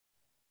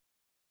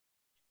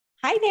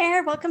Hi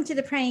there. Welcome to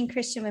the Praying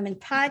Christian Women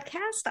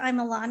podcast. I'm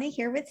Alana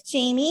here with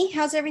Jamie.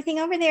 How's everything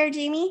over there,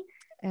 Jamie?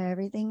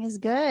 Everything is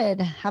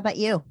good. How about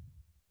you?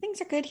 Things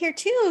are good here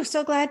too.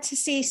 So glad to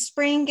see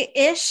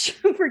spring-ish.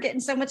 We're getting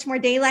so much more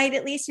daylight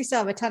at least. We still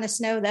have a ton of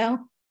snow though.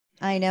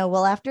 I know.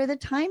 Well, after the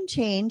time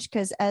change,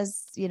 because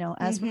as you know,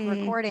 as we're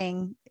Mm-hmm.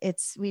 recording,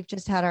 we've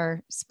just had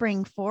our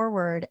spring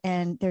forward,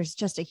 and there's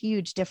just a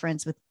huge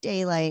difference with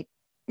daylight.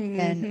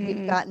 And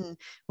Mm-hmm.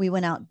 we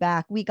went out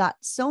back. We got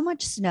so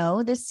much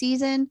snow this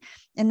season.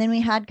 And then we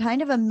had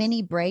kind of a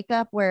mini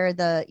breakup where it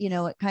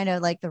kind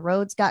of like the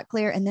roads got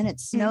clear and then it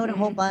snowed a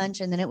whole Mm-hmm.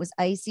 bunch and then it was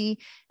icy.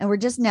 And we're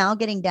just now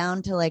getting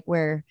down to like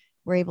where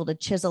we're able to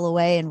chisel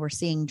away and we're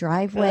seeing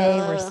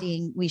driveway.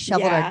 We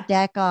shoveled our Yeah.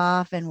 deck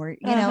off and it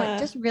Uh-huh.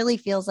 just really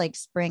feels like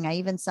spring. I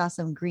even saw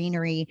some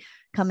greenery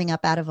coming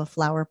up out of a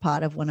flower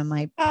pot of one of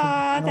my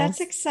That's perennials.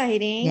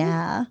 exciting.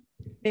 Yeah.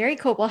 Very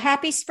cool. Well,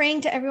 happy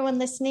spring to everyone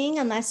listening,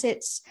 unless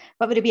it's,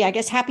 what would it be? I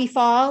guess happy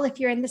fall if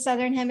you're in the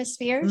Southern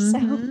Hemisphere. So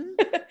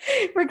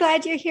Mm-hmm. we're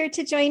glad you're here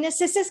to join us.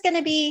 This is going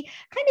to be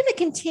kind of a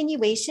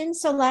continuation.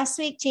 So last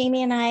week,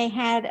 Jamie and I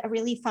had a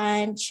really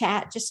fun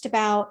chat just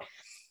about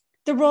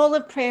the role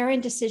of prayer in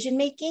decision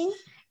making.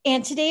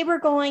 And today we're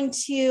going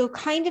to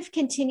kind of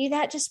continue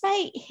that just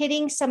by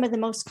hitting some of the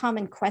most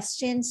common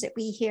questions that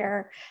we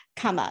hear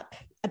come up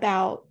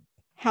about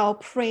how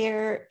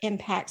prayer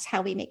impacts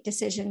how we make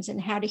decisions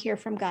and how to hear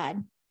from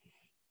God.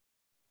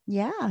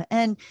 Yeah.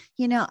 And,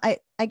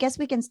 I guess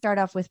we can start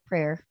off with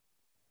prayer.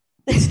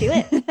 Let's do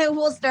it.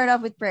 We'll start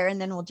off with prayer and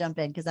then we'll jump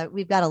in because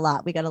we've got a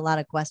lot. We got a lot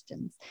of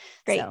questions.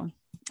 Great. So,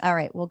 all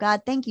right. Well,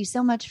 God, thank you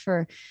so much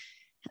for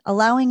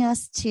allowing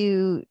us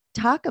to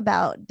talk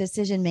about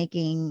decision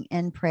making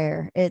and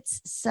prayer.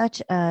 It's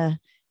such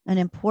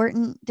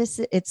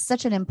it's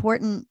such an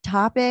important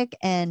topic,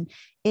 and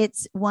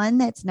it's one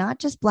that's not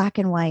just black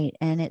and white,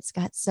 and it's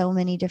got so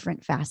many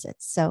different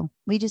facets. So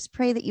we just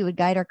pray that you would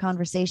guide our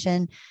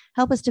conversation,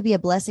 help us to be a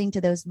blessing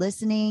to those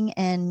listening,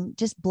 and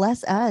just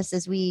bless us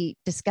as we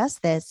discuss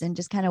this and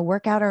just kind of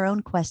work out our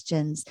own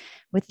questions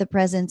with the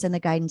presence and the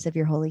guidance of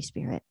your Holy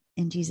Spirit.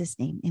 In Jesus'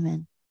 name,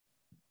 amen.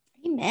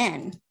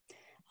 Amen.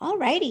 All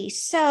righty.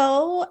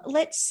 So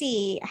let's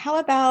see. How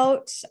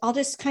about I'll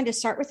just kind of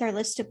start with our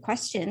list of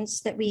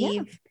questions that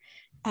Yeah.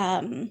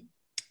 um,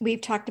 we've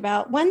talked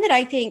about. One that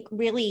I think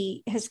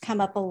really has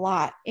come up a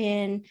lot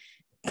in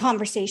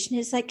conversation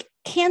is like,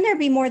 can there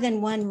be more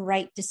than one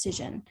right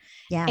decision?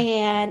 Yeah.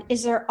 And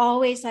is there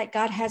always like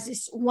God has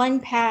this one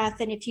path,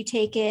 and if you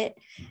take it,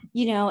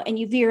 and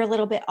you veer a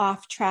little bit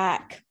off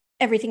track,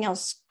 everything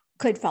else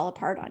could fall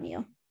apart on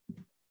you?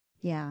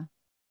 Yeah.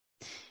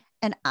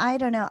 And I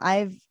don't know.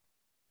 I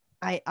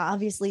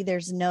obviously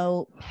there's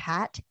no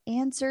pat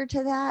answer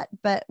to that,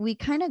 but we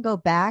kind of go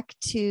back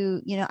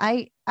to,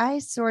 I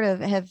sort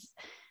of have,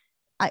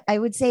 I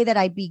would say that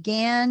I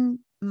began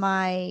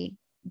my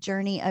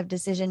journey of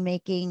decision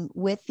making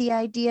with the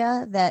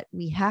idea that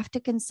we have to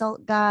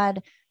consult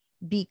God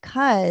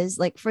because,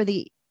 like, for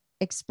the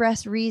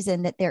express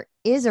reason that there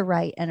is a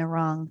right and a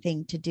wrong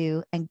thing to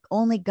do, and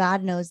only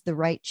God knows the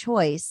right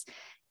choice.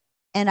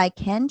 And I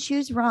can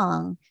choose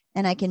wrong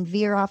and I can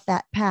veer off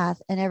that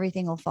path and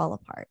everything will fall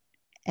apart.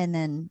 And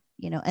then,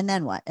 and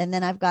then what? And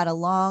then I've got a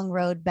long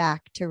road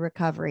back to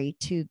recovery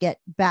to get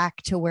back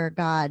to where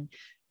God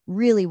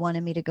really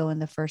wanted me to go in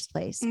the first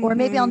place. Or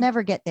maybe I'll Mm-hmm.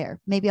 never get there.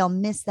 Maybe I'll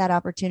miss that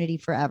opportunity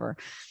forever.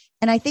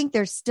 And I think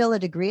there's still a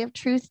degree of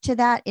truth to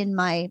that in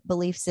my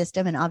belief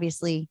system. And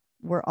obviously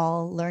we're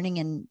all learning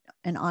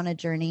and on a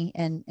journey,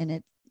 and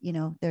it,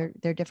 there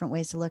are different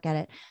ways to look at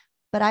it.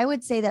 But I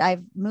would say that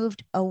I've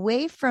moved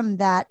away from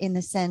that in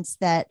the sense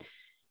that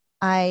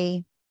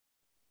I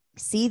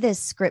see this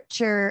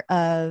scripture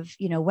of,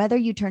 whether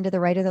you turn to the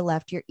right or the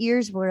left, your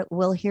ears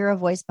will hear a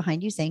voice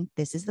behind you saying,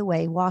 this is the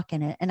way, walk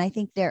in it. And I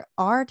think there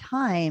are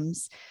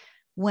times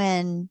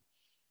when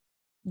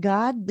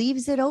God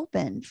leaves it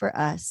open for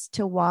us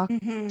to walk to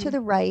Mm-hmm. the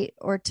right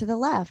or to the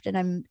left.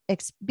 And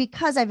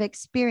because I've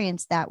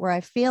experienced that, where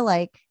I feel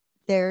like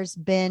there's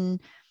been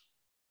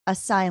a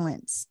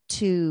silence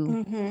to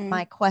Mm-hmm.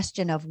 my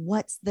question of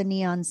what's the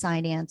neon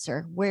sign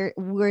answer?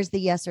 Where's the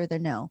yes or the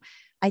no?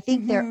 I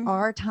think there Mm-hmm.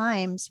 are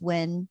times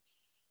when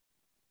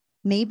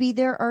maybe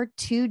there are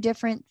two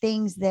different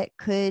things that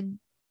could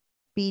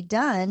be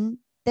done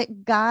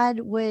that God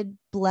would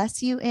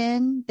bless you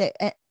in,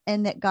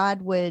 and that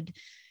God would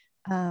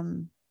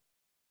um,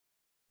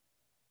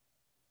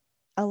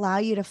 allow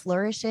you to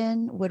flourish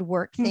in, would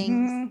work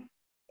things. Mm-hmm.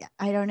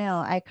 I don't know.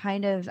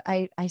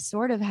 I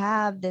sort of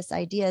have this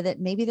idea that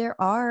maybe there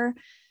are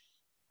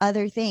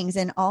other things.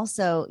 And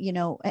also,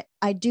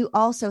 I do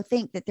also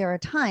think that there are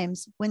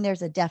times when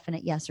there's a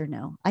definite yes or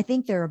no. I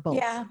think there are both.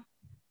 Yeah.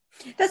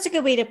 That's a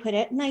good way to put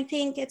it. And I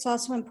think it's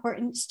also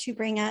important to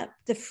bring up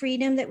the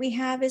freedom that we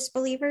have as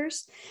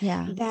believers,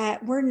 Yeah.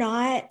 that we're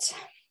not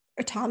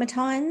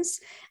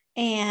automatons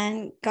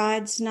and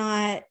God's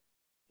not,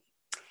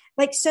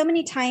 like so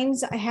many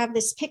times I have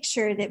this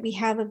picture that we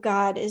have of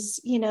God as,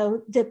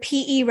 the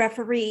PE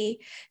referee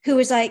who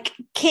is like,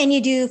 can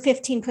you do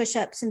 15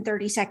 push-ups in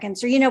 30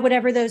 seconds? Or,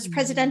 whatever those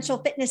presidential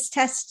fitness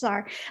tests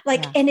are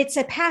like, and it's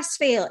a pass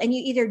fail, and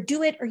you either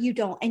do it or you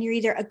don't. And you're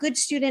either a good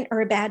student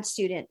or a bad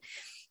student.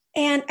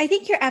 And I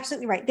think you're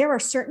absolutely right. There are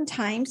certain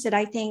times that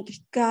I think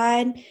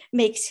God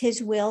makes his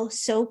will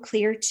so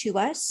clear to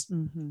us,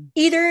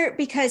 either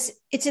because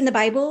it's in the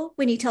Bible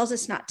when he tells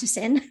us not to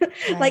sin.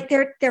 Right. Like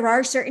there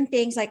are certain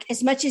things, like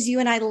as much as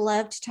you and I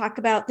love to talk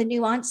about the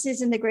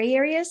nuances and the gray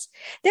areas,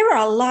 there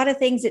are a lot of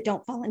things that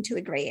don't fall into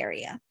a gray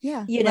area.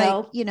 Yeah.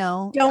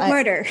 Don't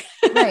murder,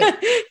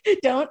 right.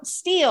 Don't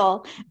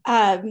steal.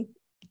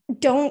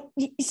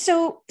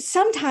 So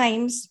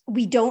sometimes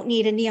we don't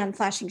need a neon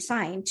flashing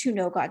sign to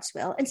know God's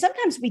will. And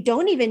sometimes we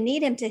don't even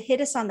need him to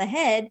hit us on the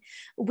head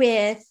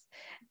with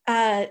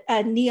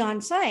a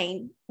neon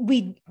sign.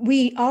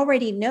 We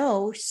already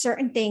know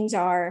certain things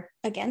are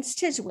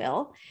against his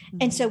will.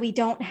 And so we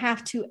don't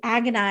have to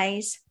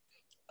agonize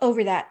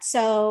over that.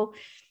 So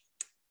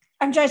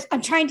I'm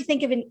trying to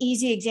think of an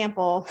easy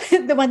example,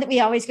 the one that we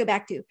always go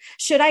back to.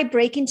 Should I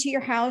break into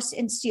your house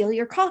and steal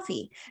your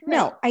coffee? Right.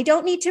 No, I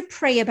don't need to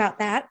pray about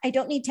that. I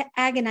don't need to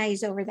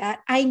agonize over that.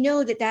 I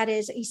know that that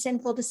is a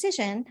sinful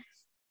decision.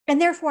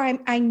 And therefore,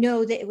 I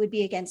know that it would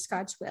be against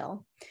God's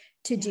will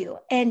to do.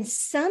 And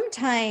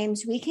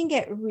sometimes we can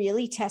get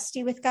really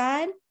testy with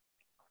God,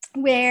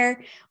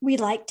 where we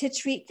like to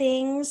treat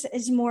things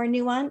as more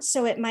nuanced.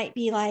 So it might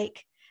be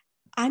like,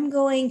 I'm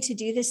going to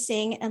do this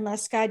thing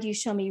unless, God, you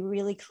show me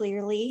really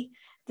clearly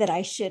that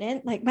I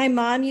shouldn't. Like my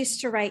mom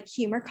used to write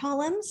humor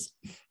columns,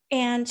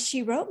 and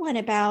she wrote one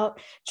about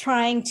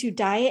trying to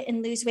diet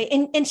and lose weight.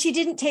 And she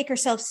didn't take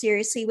herself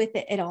seriously with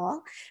it at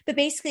all. But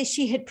basically,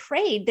 she had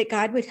prayed that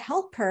God would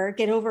help her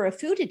get over a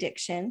food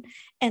addiction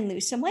and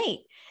lose some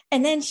weight.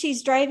 And then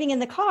she's driving in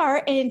the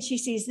car and she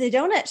sees the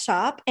donut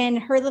shop, and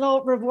her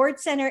little reward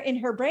center in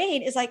her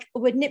brain is like,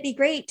 wouldn't it be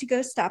great to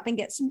go stop and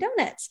get some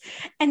donuts?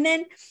 And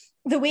then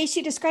the way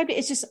she described it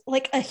is just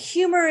like a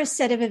humorous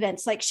set of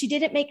events. Like she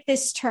didn't make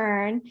this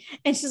turn,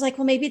 and she's like,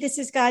 well, maybe this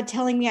is God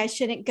telling me I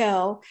shouldn't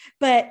go.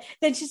 But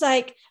then she's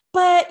like,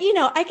 but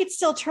I could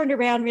still turn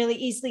around really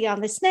easily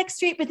on this next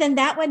street. But then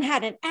that one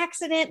had an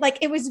accident. Like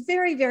it was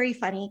very, very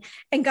funny.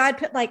 And God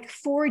put like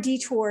 4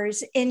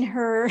 detours in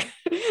her,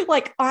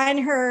 like on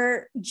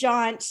her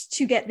jaunt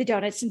to get the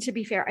donuts. And to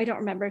be fair, I don't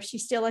remember if she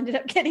still ended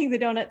up getting the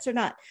donuts or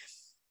not.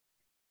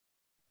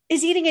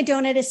 Is eating a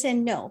donut a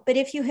sin? No. But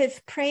if you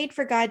have prayed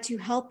for God to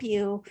help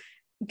you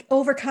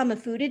overcome a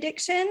food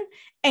addiction,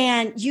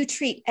 and you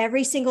treat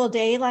every single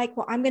day like,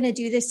 well, I'm going to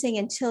do this thing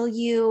until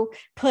you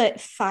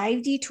put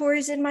 5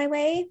 detours in my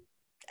way.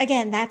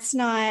 Again, that's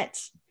not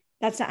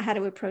how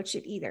to approach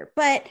it either.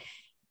 But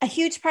a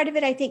huge part of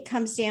it, I think,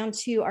 comes down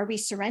to, are we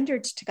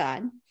surrendered to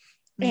God?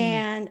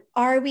 And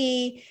are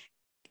we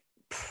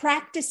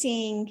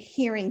practicing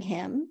hearing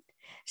him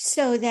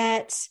so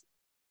that,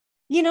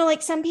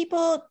 like some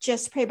people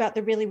just pray about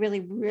the really,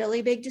 really,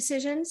 really big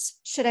decisions.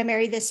 Should I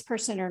marry this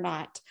person or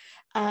not?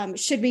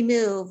 Should we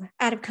move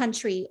out of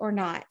country or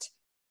not?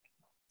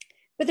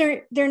 But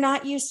they're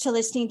not used to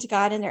listening to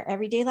God in their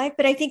everyday life.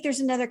 But I think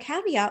there's another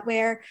caveat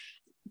where,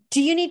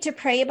 do you need to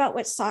pray about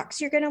what socks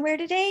you're going to wear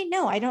today?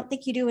 No, I don't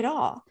think you do at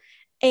all.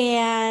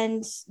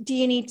 And do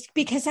you need,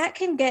 because that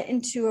can get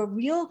into a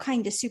real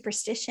kind of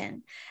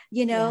superstition,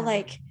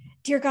 like,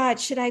 dear God,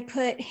 should I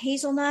put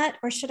hazelnut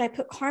or should I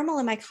put caramel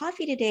in my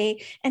coffee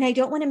today? And I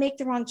don't want to make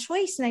the wrong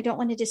choice, and I don't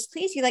want to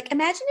displease you. Like,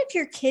 imagine if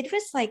your kid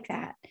was like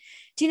that.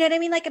 Do you know what I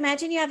mean? Like,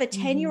 imagine you have a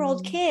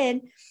 10-year-old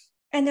kid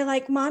and they're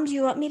like, Mom, do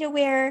you want me to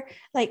wear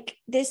like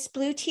this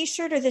blue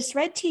t-shirt or this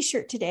red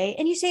t-shirt today?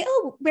 And you say,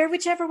 oh, wear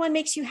whichever one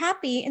makes you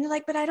happy. And they're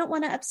like, but I don't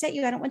want to upset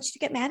you. I don't want you to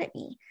get mad at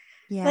me.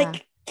 Yeah.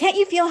 Like, can't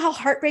you feel how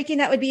heartbreaking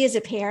that would be as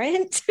a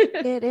parent?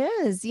 It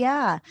is.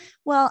 Yeah.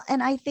 Well,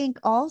 and I think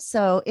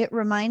also it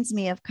reminds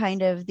me of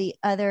kind of the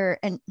other,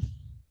 and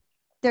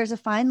there's a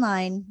fine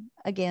line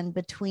again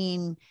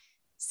between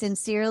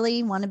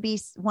sincerely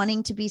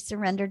wanting to be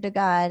surrendered to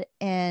God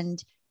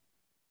and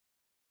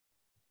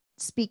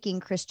speaking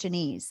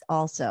Christianese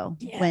also.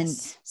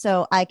 Yes.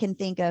 So I can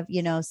think of,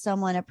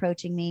 someone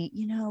approaching me,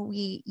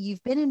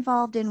 you've been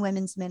involved in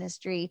women's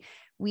ministry.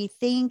 We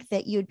think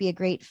that you'd be a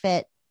great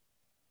fit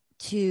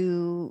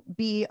to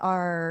be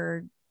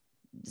our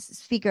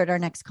speaker at our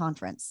next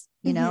conference,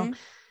 and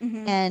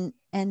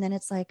then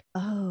it's like,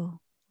 oh,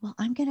 well,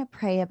 I'm going to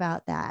pray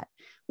about that.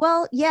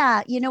 Well,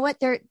 yeah, you know what?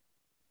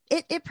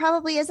 It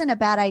probably isn't a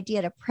bad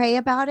idea to pray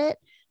about it,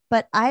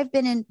 but I've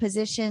been in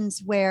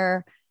positions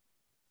where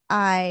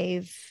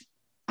I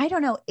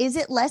don't know, is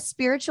it less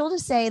spiritual to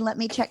say, let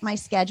me check my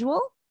schedule?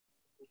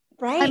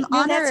 Right. I'm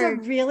honored. That's a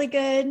really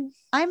good.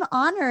 I'm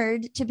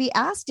honored to be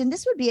asked, and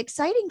this would be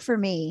exciting for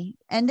me.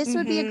 And this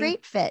would be a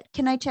great fit.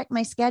 Can I check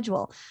my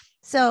schedule?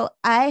 So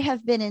I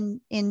have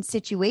been in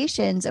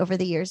situations over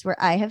the years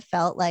where I have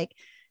felt like,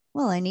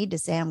 well, I need to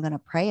say I'm going to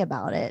pray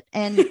about it.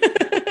 And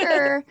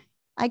sure,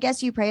 I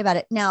guess you pray about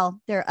it. Now,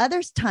 there are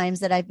other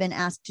times that I've been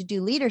asked to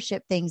do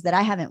leadership things that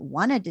I haven't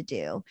wanted to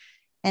do.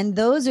 And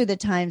those are the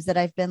times that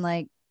I've been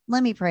like,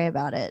 let me pray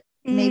about it.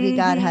 Maybe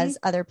God Mm-hmm. has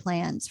other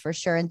plans for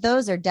sure. And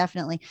those are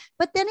definitely,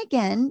 but then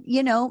again,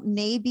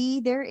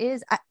 maybe there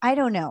is, I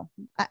don't know.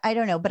 I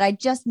don't know, but I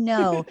just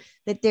know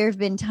that there have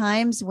been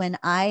times when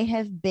I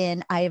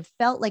have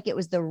felt like it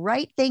was the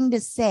right thing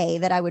to say,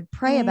 that I would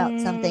pray about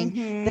something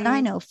that I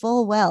Mm-hmm. know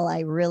full well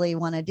I really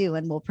want to do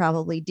and will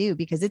probably do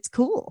because it's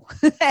cool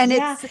and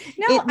Yeah.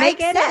 No, it I makes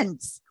get it.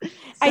 sense.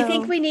 I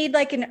think So we need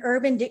like an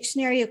Urban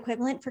Dictionary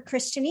equivalent for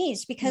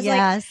Christianese, because like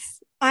yes,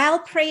 I'll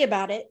pray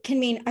about it can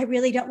mean I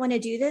really don't want to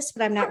do this,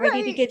 but I'm not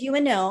ready to right. give you a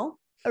no.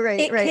 Right,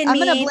 It right. can I'm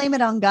going to mean blame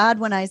it on God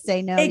when I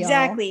say no, y'all.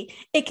 exactly.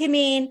 It can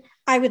mean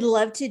I would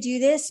love to do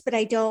this, but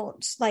I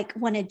don't like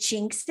want to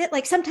jinx it.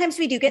 Like sometimes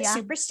we do get Yeah,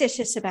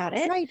 superstitious about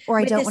it right. Or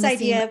I with don't this want to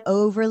seem idea of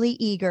overly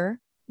eager.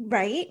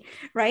 right,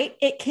 right.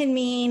 It can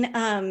mean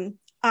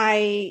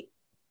I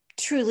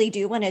truly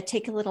do want to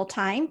take a little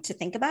time to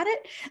think about it.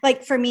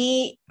 Like for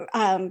me,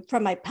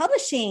 from my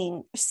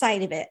publishing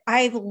side of it,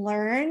 I've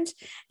learned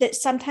that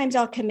sometimes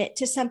I'll commit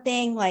to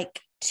something like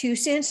too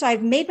soon. So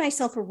I've made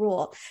myself a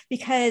rule,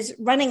 because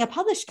running a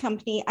published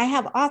company, I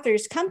have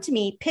authors come to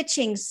me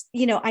pitching,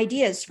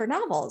 ideas for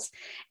novels.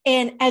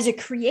 And as a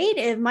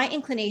creative, my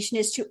inclination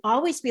is to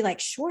always be like,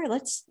 sure,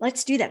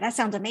 let's do that. That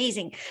sounds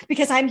amazing,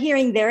 because I'm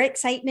hearing their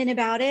excitement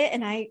about it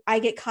and I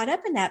get caught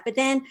up in that. But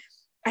then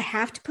I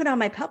have to put on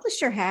my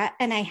publisher hat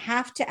and I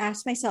have to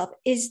ask myself,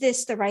 is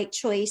this the right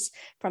choice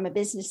from a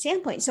business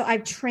standpoint? So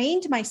I've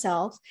trained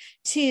myself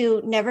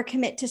to never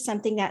commit to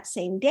something that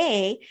same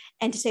day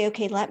and to say,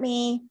 okay, let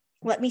me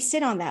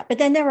sit on that. But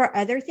then there are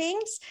other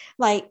things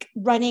like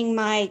running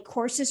my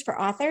courses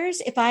for authors.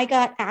 If I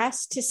got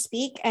asked to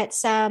speak at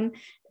some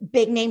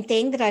big name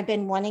thing that I've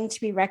been wanting to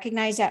be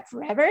recognized at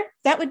forever,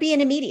 that would be an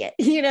immediate,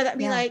 that'd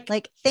be Yeah. like,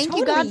 Like, thank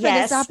you, totally God, for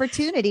this yes.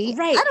 opportunity. I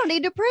Right. don't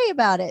need to pray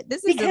about it.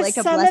 This is Because like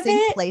a some of blessing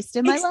it, placed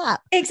in my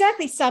lap.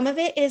 exactly, some of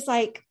it is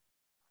like,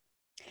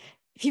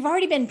 if you've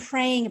already been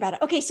praying about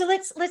it. Okay, so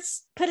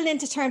let's put it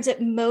into terms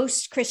that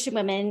most Christian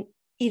women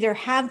either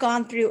have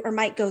gone through or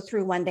might go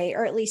through one day,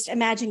 or at least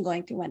imagine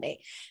going through one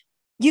day.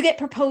 You get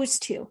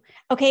proposed to.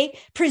 Okay,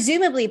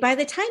 presumably by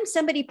the time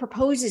somebody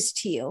proposes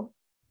to you,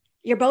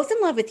 you're both in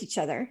love with each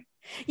other.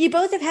 You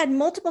both have had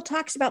multiple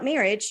talks about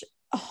marriage.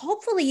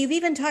 Hopefully you've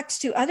even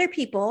talked to other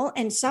people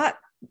and sought,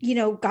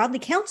 godly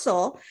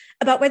counsel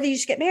about whether you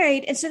should get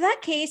married. And so in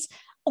that case,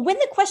 when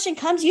the question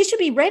comes, you should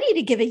be ready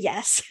to give a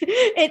yes.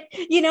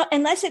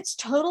 Unless it's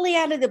totally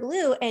out of the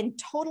blue and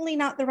totally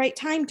not the right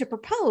time to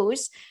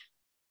propose,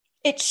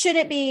 it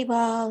shouldn't be,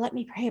 well, let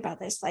me pray about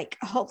this. Like,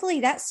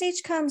 hopefully that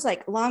stage comes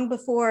like long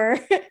before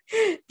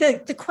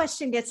the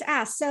question gets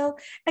asked. So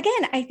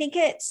again, I think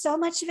so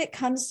much of it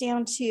comes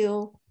down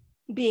to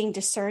being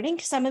discerning.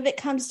 Some of it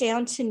comes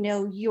down to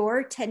know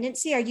your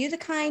tendency. Are you the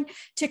kind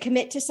to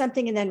commit to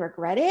something and then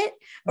regret it?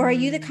 Or are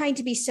you the kind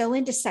to be so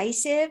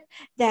indecisive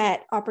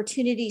that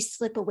opportunities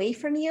slip away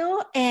from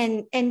you,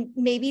 and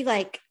maybe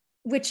like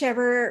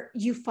whichever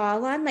you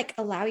fall on, like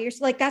allow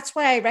yourself, like that's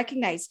why I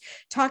recognize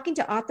talking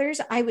to authors,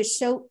 I was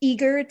so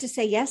eager to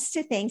say yes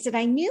to things that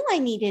I knew I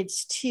needed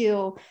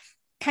to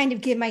kind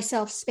of give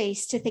myself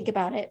space to think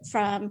about it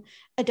from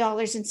a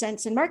dollars and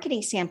cents and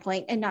marketing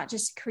standpoint and not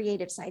just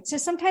creative side. So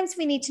sometimes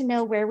we need to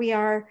know where we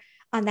are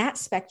on that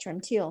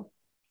spectrum too.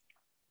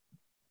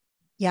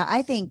 Yeah,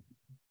 I think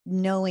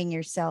knowing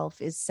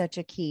yourself is such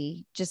a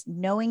key, just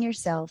knowing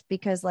yourself,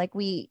 because like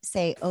we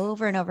say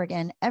over and over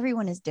again,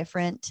 everyone is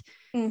different,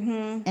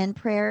 Mm-hmm. and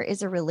prayer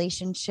is a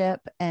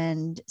relationship.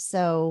 And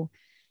so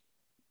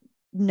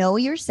know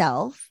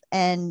yourself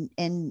and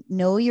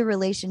know your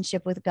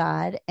relationship with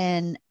God.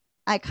 And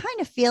I kind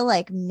of feel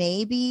like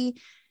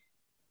maybe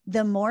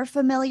the more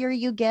familiar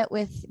you get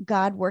with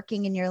God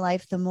working in your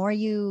life, the more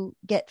you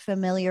get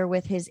familiar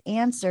with his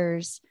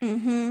answers,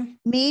 Mm-hmm.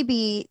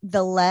 maybe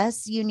the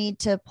less you need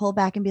to pull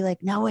back and be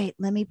like, no, wait,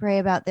 let me pray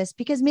about this,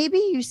 because maybe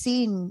you've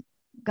seen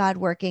God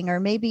working, or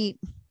maybe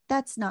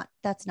that's not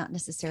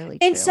necessarily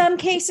In true. some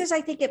cases,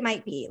 I think it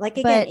might be like,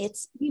 again, But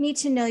it's, you need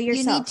to know you need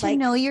yourself. to Like,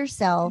 know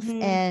yourself,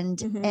 mm-hmm, and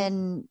mm-hmm.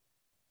 and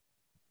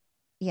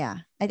yeah,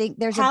 I think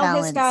there's a How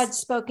has God balance.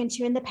 spoken to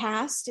you in the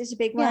past is a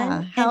big Yeah. one.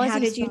 And How has how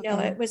he did you know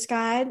it spoken? was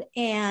God?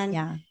 And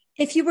Yeah.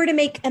 if you were to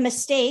make a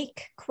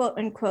mistake, quote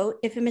unquote,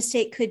 if a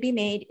mistake could be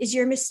made, is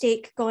your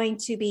mistake going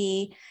to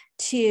be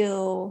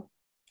to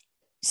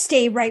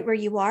stay right where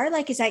you are?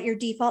 Like, is that your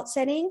default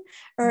setting?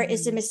 Or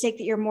is the Mhm. mistake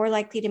that you're more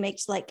likely to make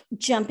to like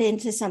jump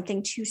into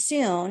something too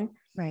soon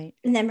Right.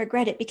 and then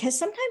regret it? Because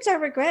sometimes our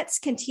regrets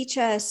can teach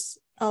us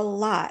a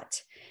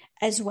lot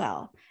as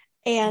well.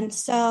 And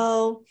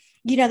so,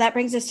 that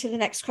brings us to the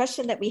next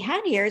question that we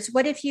had here is,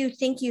 what if you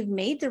think you've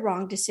made the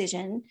wrong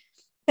decision,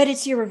 but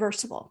it's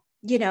irreversible?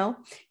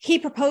 He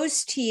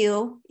proposed to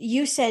you,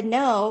 you said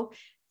no.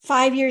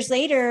 5 years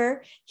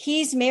later,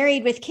 he's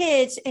married with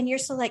kids, and you're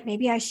still like,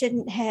 maybe I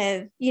shouldn't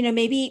have,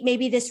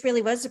 maybe this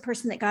really was the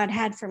person that God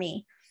had for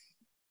me.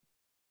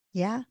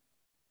 Yeah.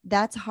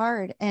 That's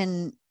hard.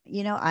 And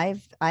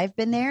I've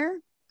been there.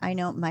 I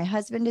know my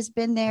husband has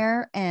been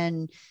there,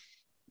 and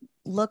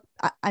look,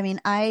 I mean,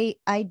 I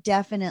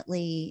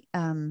definitely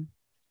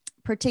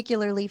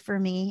particularly for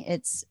me,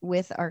 it's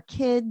with our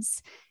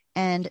kids,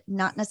 and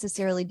not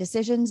necessarily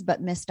decisions, but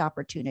missed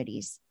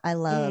opportunities. I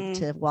love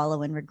to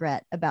wallow in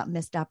regret about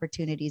missed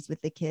opportunities with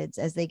the kids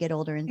as they get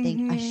older and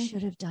think, I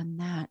should have done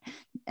that.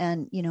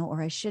 And, or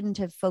I shouldn't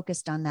have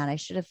focused on that. I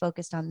should have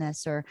focused on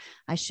this, or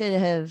I should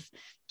have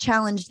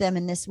challenged them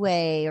in this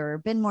way, or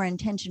been more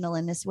intentional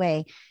in this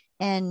way.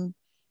 And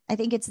I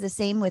think it's the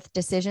same with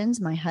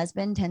decisions. My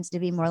husband tends to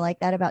be more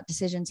like that about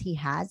decisions he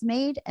has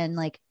made. And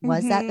like,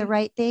 was that the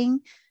right thing?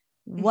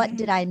 What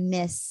did I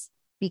miss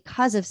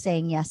because of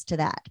saying yes to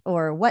that?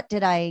 Or what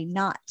did I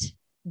not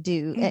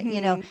do?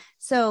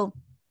 So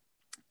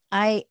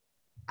I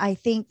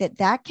think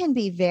that can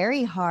be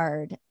very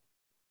hard.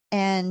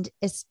 And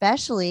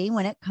especially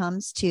when it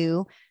comes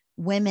to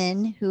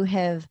women who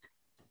have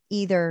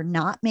either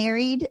not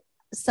married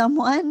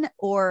someone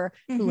or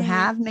who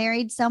have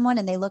married someone,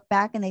 and they look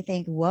back and they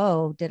think,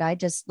 whoa, did I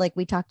just, like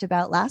we talked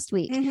about last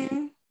week,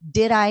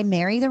 did I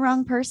marry the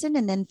wrong person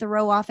and then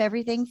throw off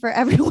everything for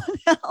everyone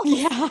else?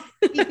 Yeah.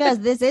 Because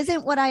this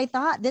isn't what I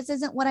thought. This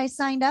isn't what I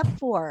signed up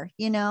for,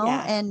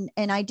 Yeah.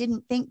 and I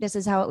didn't think this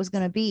is how it was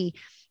going to be.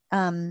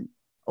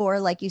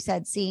 Or like you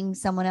said, seeing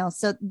someone else.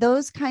 So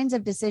those kinds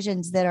of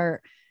decisions that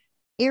are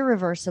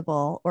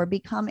irreversible or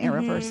become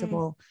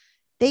irreversible,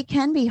 they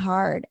can be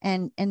hard.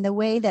 And the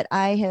way that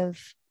I have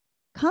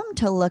come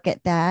to look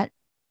at that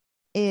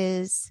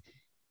is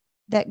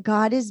that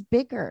God is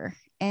bigger,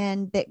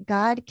 and that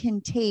God can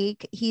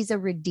take, he's a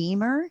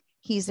redeemer,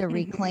 he's a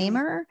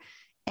reclaimer,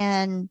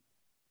 and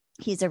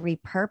he's a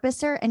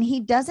repurposer. And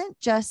he doesn't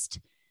just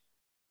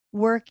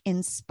work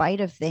in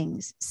spite of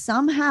things.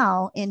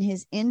 Somehow in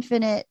his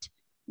infinite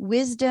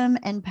wisdom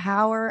and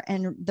power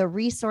and the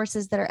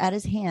resources that are at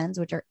his hands,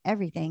 which are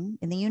everything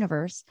in the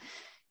universe,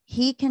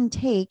 he can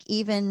take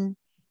even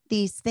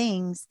these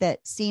things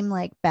that seem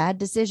like bad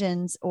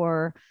decisions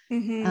or,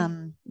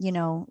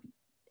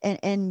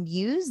 and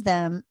use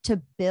them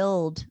to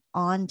build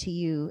onto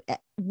you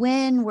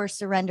when we're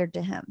surrendered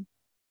to him.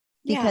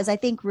 Because I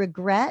think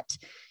regret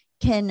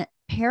can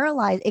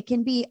paralyze. It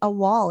can be a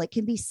wall. It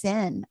can be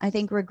sin. I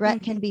think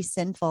regret can be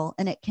sinful,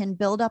 and it can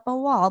build up a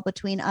wall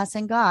between us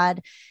and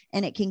God,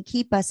 and it can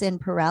keep us in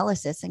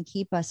paralysis and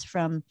keep us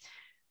from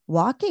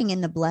walking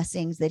in the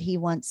blessings that he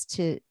wants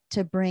to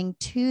bring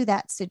to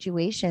that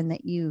situation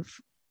that you've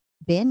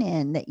been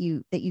in, that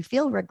you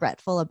feel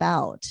regretful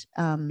about.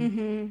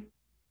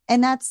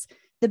 And that's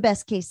the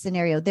best case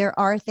scenario. There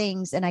are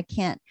things, and I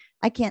can't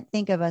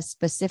think of a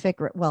specific,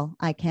 well,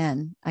 I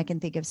can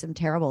think of some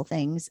terrible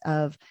things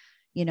of,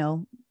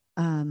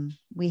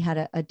 we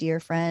had a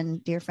dear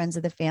friends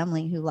of the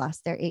family who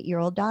lost their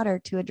 8-year-old daughter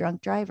to a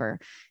drunk driver.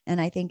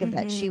 And I think of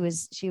that. She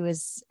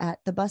was at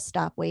the bus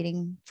stop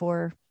waiting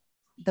for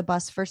the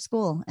bus for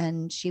school,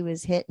 and she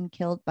was hit and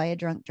killed by a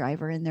drunk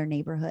driver in their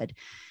neighborhood.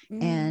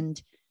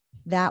 And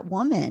that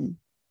woman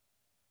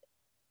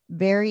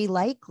very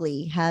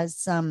likely has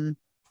some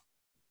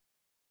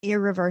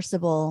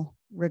irreversible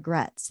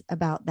regrets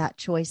about that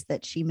choice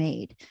that she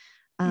made.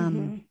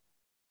 And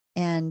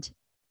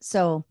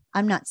so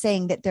I'm not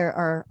saying that there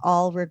are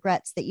all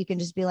regrets that you can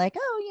just be like,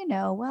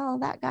 oh, well,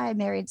 that guy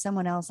married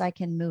someone else, I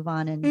can move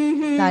on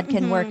and God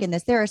can work in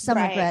this. There are some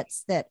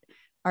regrets that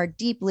are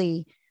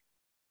deeply,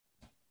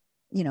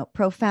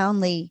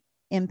 profoundly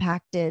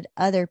impacted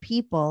other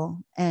people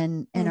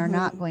and are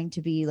not going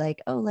to be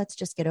like, oh, let's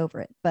just get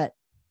over it. But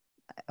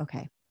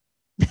okay.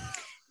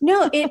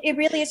 No, it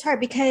really is hard,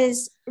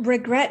 because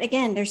regret,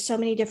 again, there's so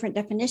many different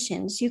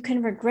definitions. You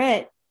can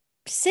regret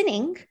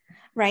sinning,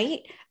 right?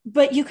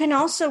 But you can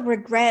also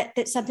regret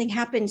that something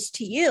happens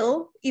to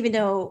you, even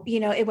though,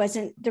 it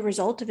wasn't the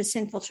result of a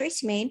sinful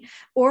choice you made,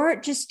 or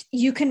just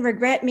you can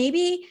regret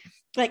maybe,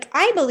 like,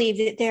 I believe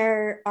that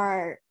there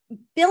are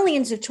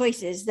billions of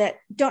choices that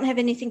don't have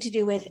anything to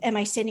do with, am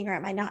I sinning or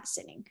am I not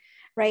sinning,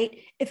 right?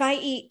 If I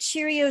eat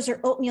Cheerios or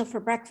oatmeal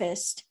for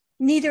breakfast,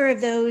 neither of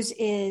those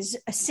is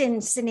a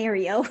sin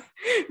scenario,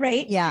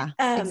 right? Yeah,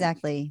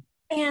 exactly.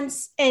 And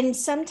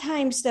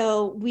sometimes,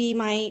 though, we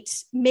might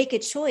make a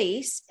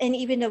choice, and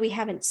even though we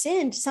haven't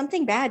sinned,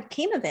 something bad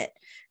came of it,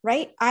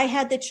 right? I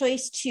had the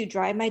choice to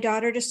drive my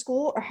daughter to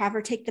school or have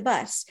her take the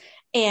bus,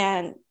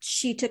 and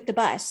she took the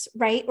bus,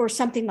 right? Or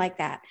something like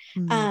that.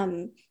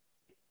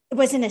 It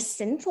wasn't a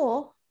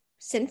sinful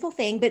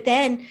thing. But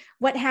then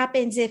what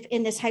happens if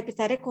in this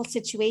hypothetical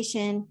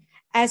situation,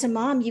 as a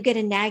mom, you get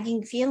a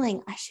nagging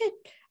feeling, I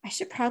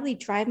should probably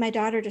drive my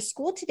daughter to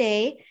school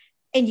today,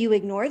 and you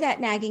ignore that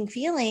nagging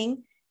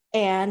feeling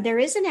and there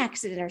is an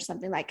accident or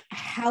something, like,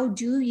 how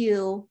do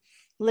you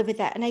live with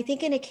that? And I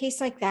think in a case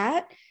like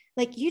that,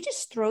 like, you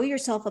just throw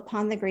yourself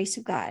upon the grace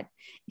of God.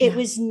 It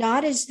was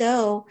not as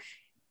though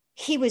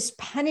he was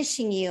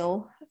punishing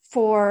you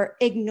for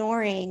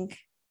ignoring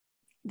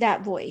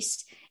that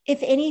voice. If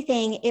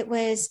anything, it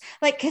was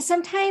like, because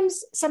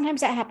sometimes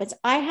that happens.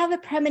 I have a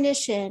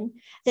premonition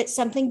that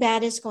something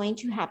bad is going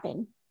to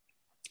happen.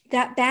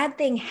 That bad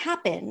thing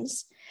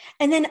happens,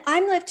 And then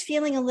I'm left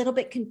feeling a little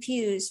bit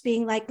confused,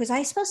 being like, was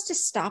I supposed to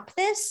stop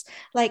this?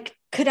 Like,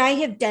 could I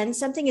have done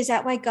something? Is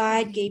that why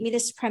God gave me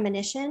this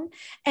premonition?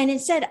 And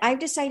instead, I've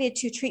decided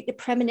to treat the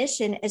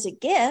premonition as a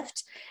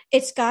gift.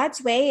 It's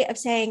God's way of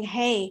saying,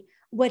 hey,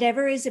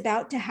 whatever is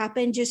about to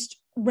happen, just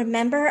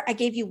remember I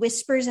gave you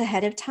whispers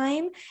ahead of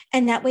time.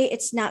 And that way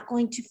it's not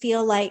going to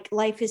feel like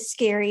life is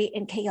scary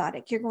and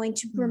chaotic. You're going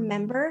to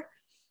remember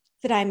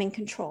that I'm in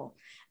control.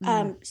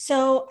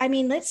 So, I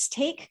mean, let's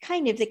take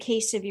kind of the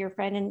case of your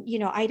friend. And,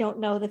 I don't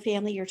know the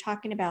family you're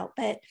talking about,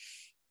 but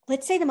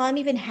let's say the mom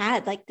even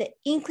had like the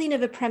inkling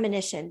of a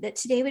premonition that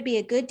today would be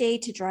a good day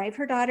to drive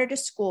her daughter to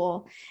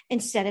school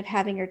instead of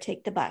having her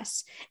take the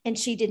bus. And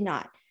she did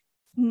not.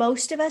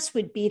 Most of us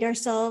would beat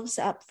ourselves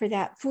up for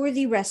that for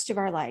the rest of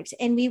our lives.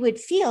 And we would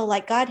feel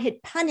like God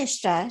had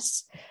punished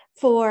us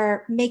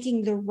for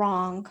making the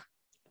wrong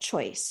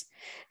choice.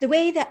 The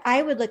way that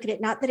I would look at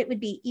it, not that it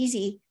would be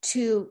easy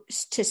to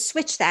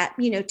switch that,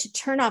 to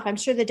turn off. I'm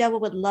sure the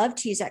devil would love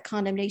to use that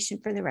condemnation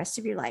for the rest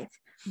of your life.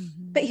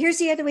 But here's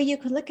the other way you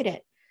could look at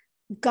it.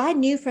 God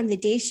knew from the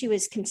day she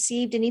was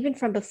conceived, and even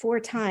from before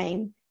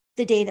time,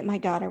 the day that my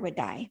daughter would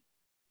die.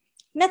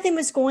 Nothing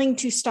was going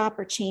to stop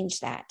or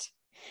change that.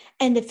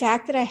 And the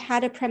fact that I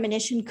had a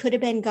premonition could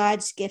have been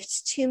God's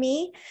gifts to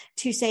me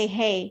to say,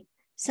 hey,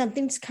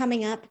 something's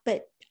coming up,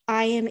 but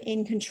I am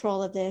in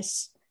control of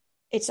this.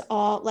 It's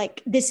all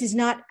like, this is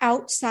not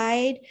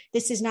outside.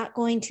 This is not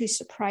going to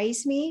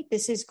surprise me.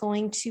 This is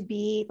going to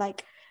be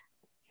like,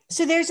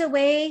 so there's a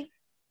way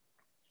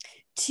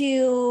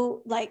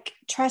to like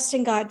trust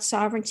in God's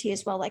sovereignty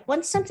as well. Like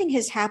once something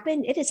has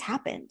happened, it has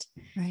happened.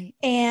 Right.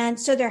 And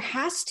so there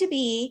has to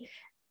be,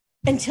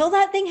 until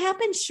that thing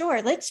happens,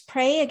 sure, let's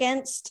pray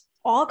against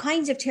all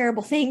kinds of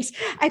terrible things.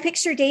 I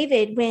picture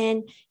David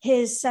when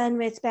his son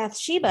with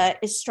Bathsheba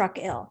is struck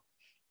ill,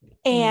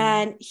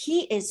 and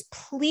he is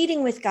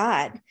pleading with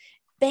God,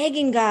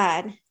 begging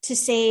God to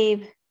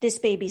save this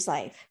baby's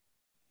life.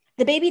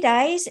 The baby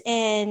dies,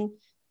 and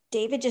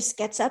David just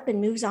gets up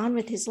and moves on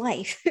with his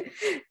life.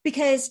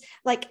 Because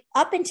like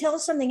up until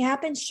something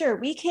happens, sure,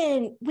 we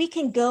can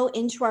go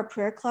into our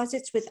prayer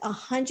closets with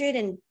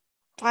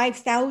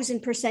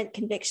 105,000%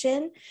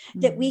 conviction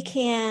that we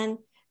can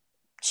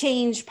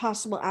change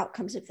possible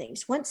outcomes of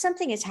things. Once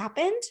something has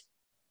happened,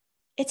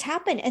 it's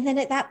happened. And then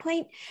at that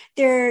point,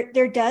 there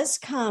does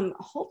come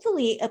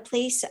hopefully a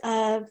place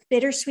of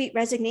bittersweet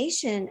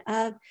resignation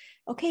of,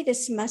 okay,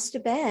 this must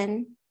have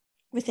been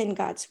within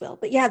God's will.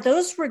 But yeah,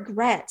 those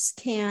regrets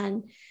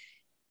can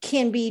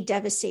be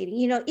devastating.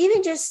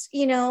 Even just,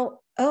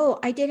 oh,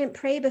 I didn't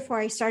pray before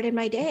I started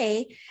my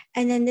day,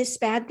 and then this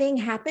bad thing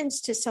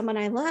happens to someone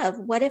I love.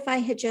 What if I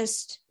had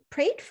just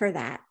prayed for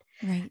that?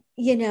 Right.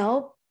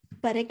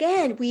 But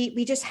again,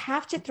 we just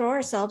have to throw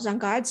ourselves on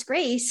God's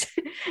grace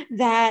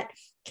that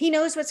he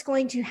knows what's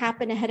going to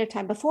happen ahead of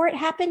time. Before it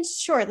happens,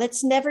 sure,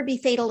 let's never be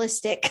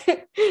fatalistic,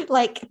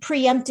 like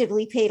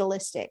preemptively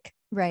fatalistic.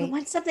 Right. But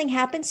once something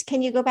happens,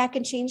 can you go back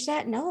and change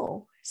that?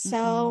 No.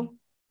 So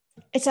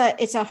it's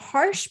a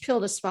harsh pill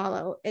to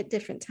swallow at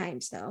different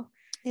times, though.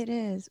 It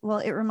is. Well,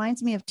 it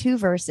reminds me of two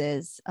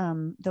verses.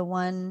 The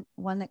one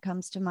that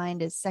comes to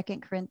mind is 2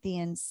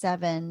 Corinthians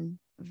 7,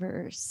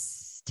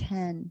 verse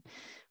 10,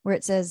 where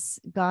it says,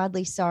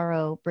 godly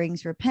sorrow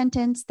brings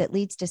repentance that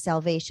leads to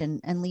salvation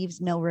and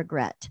leaves no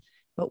regret,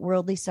 but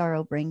worldly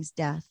sorrow brings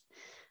death.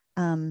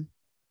 I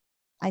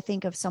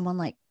think of someone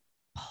like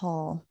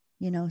Paul,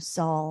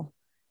 Saul.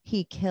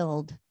 He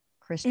killed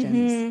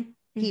Christians.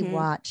 He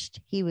watched,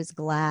 he was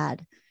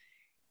glad.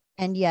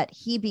 And yet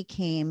he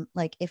became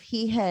like, if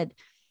he had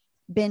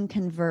been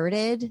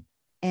converted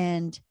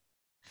and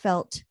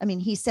felt,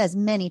 he says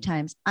many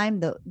times, I'm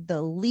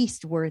the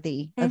least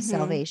worthy of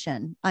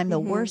salvation. I'm the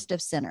worst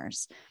of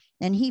sinners.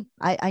 And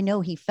I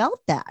know he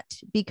felt that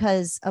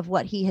because of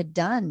what he had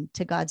done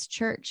to God's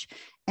church.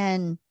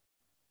 And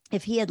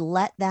if he had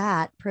let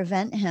that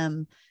prevent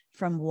him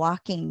from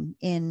walking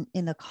in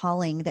the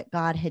calling that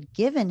God had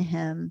given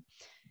him,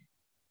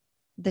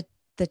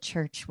 the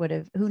church would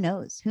have, who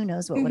knows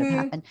what would have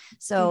happened.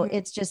 So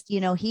it's just,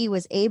 he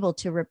was able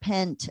to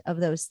repent of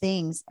those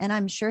things. And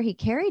I'm sure he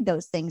carried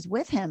those things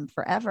with him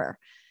forever,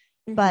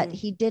 but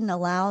he didn't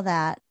allow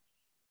that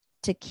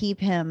to keep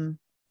him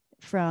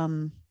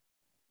from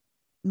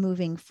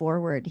moving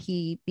forward.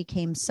 He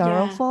became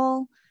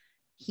sorrowful.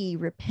 He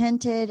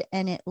repented,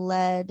 and it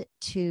led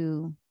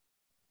to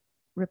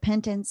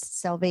repentance,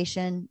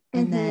 salvation,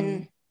 and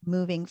then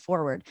moving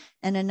forward.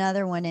 And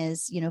another one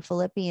is,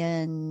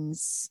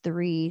 Philippians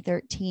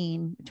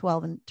 3:13,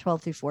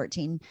 12 through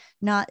 14.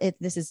 Not if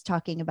this is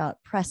talking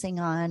about pressing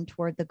on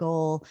toward the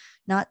goal,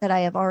 not that I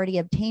have already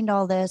obtained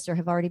all this or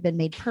have already been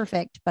made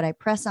perfect, but I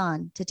press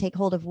on to take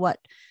hold of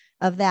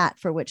that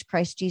for which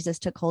Christ Jesus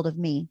took hold of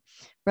me.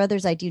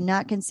 Brothers, I do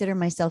not consider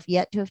myself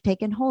yet to have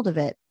taken hold of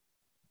it,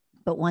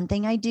 but one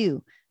thing I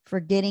do,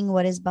 forgetting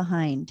what is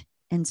behind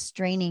and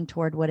straining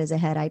toward what is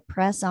ahead. I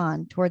press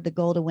on toward the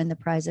goal to win the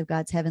prize of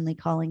God's heavenly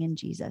calling in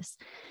Jesus.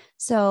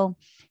 So,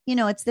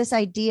 it's this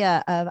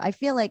idea of, I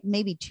feel like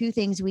maybe two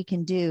things we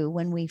can do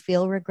when we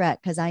feel regret,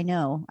 because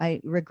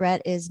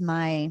regret is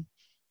my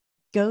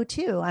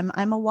go-to.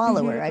 I'm a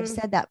wallower. Mm-hmm. I've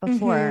said that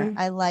before. Mm-hmm.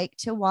 I like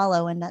to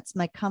wallow, and that's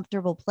my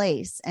comfortable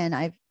place. And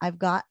I've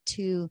got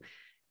to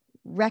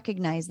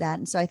recognize that.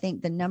 And so I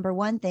think the number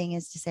one thing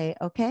is to say,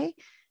 okay,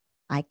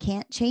 I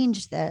can't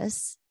change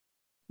this.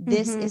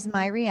 This is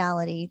my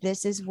reality.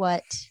 This is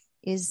what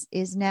is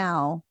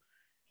now.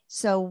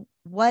 So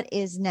what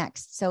is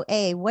next? So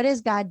what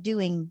is God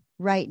doing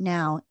right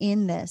now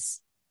in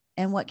this?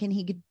 And what can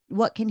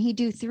he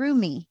do through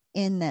me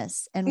in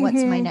this? And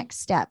what's my next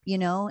step,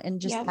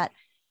 and just that,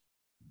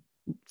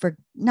 for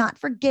not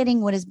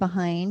forgetting what is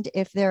behind.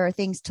 If there are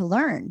things to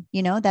learn,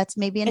 that's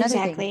maybe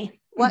another thing.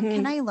 What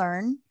can I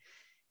learn?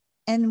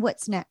 And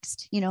what's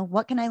next?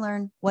 What can I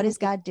learn? What is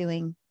God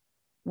doing?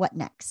 What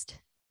next?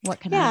 What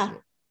can I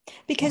do?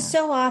 Because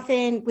so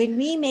often when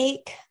we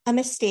make a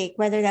mistake,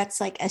 whether that's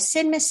like a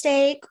sin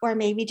mistake or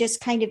maybe just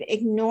kind of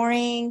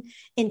ignoring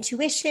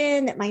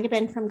intuition that might have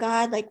been from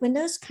God, like when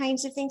those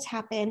kinds of things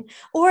happen,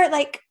 or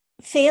like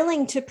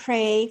failing to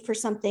pray for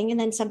something and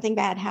then something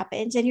bad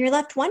happens and you're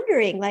left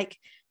wondering like,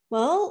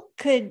 well,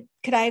 could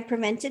I have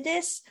prevented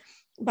this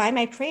by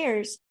my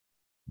prayers?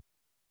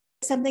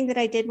 Something that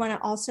I did want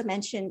to also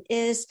mention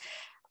is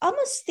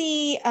almost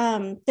the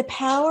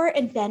power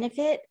and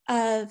benefit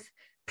of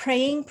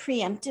praying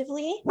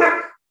preemptively.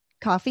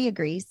 Coffee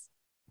agrees.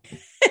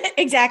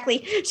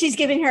 Exactly. She's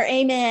giving her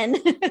amen.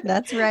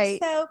 That's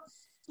right. So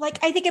like,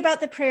 I think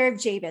about the prayer of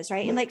Jabez,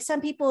 right? And like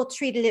some people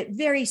treated it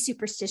very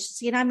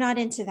superstitiously, and I'm not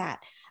into that.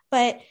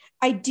 But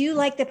I do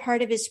like the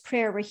part of his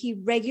prayer where he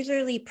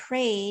regularly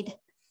prayed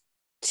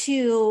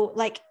to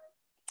like,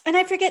 and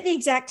I forget the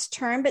exact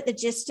term, but the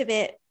gist of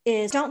it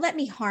is, don't let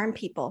me harm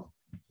people.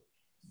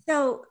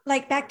 So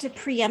like back to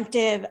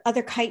preemptive,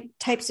 other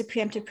types of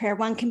preemptive prayer.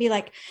 One can be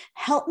like,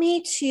 help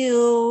me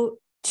to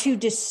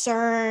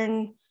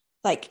discern,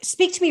 like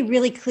speak to me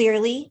really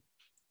clearly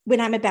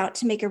when I'm about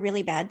to make a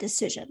really bad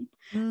decision,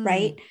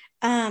 right?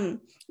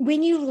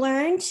 When you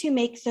learn to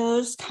make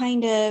those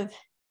kind of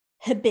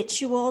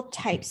habitual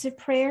types of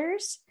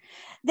prayers,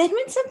 then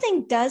when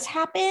something does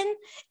happen,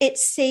 it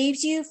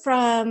saves you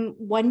from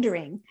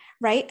wondering,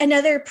 right?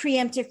 Another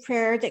preemptive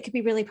prayer that could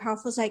be really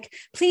powerful is like,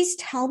 please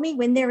tell me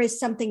when there is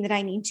something that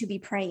I need to be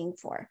praying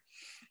for,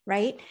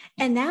 right?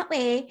 And that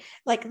way,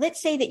 like, let's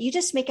say that you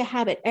just make a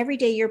habit every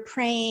day, you're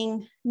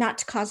praying not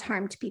to cause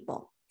harm to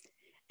people.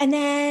 And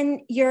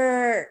then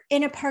you're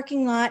in a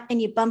parking lot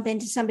and you bump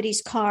into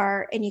somebody's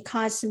car and you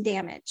cause some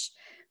damage.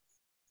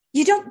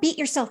 You don't beat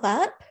yourself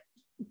up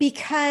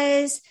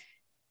because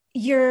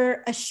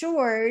you're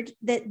assured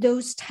that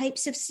those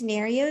types of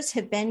scenarios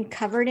have been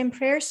covered in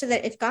prayer, so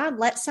that if God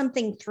lets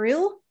something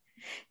through,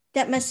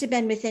 that must have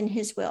been within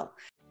his will.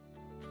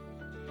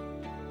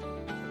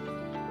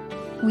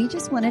 We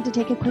just wanted to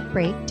take a quick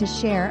break to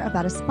share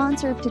about a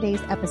sponsor of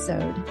today's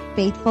episode,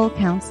 Faithful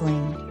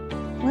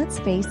Counseling. Let's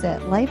face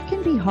it, life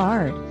can be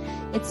hard.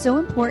 It's so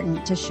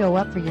important to show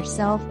up for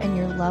yourself and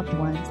your loved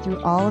ones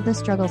through all of the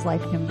struggles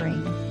life can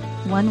bring.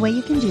 One way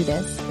you can do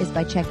this is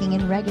by checking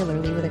in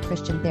regularly with a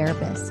Christian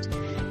therapist.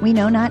 We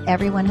know not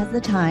everyone has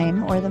the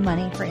time or the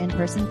money for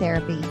in-person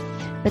therapy,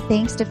 but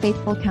thanks to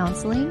Faithful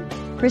Counseling,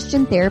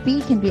 Christian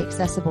therapy can be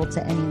accessible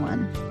to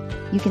anyone.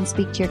 You can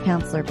speak to your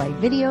counselor by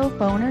video,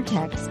 phone, or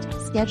text.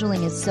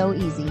 Scheduling is so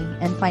easy,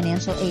 and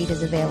financial aid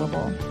is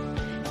available.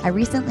 I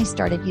recently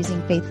started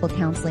using Faithful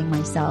Counseling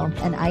myself,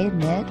 and I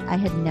admit I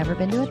had never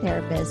been to a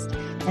therapist,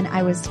 and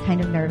I was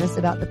kind of nervous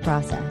about the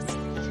process.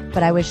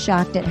 But I was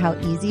shocked at how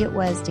easy it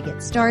was to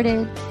get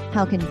started,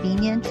 how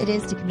convenient it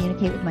is to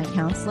communicate with my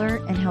counselor,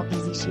 and how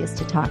easy she is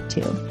to talk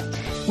to.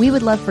 We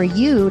would love for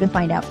you to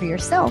find out for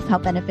yourself how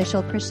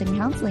beneficial Christian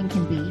counseling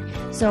can be.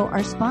 So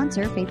our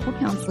sponsor, Faithful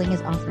Counseling,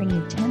 is offering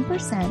you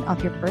 10%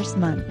 off your first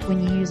month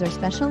when you use our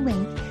special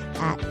link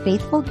at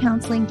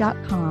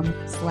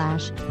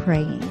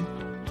faithfulcounseling.com/praying.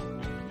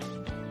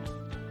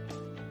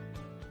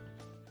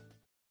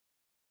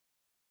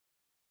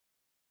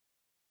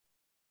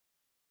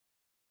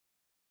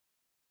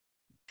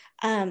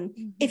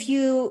 If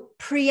you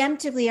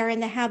preemptively are in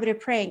the habit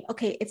of praying,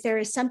 okay, if there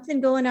is something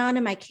going on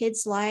in my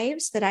kids'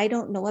 lives that I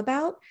don't know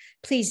about,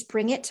 please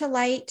bring it to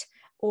light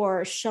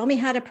or show me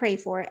how to pray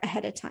for it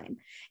ahead of time.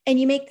 And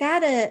you make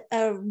that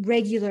a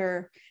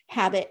regular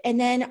habit. And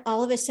then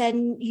all of a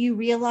sudden you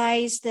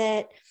realize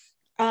that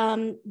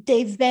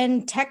they've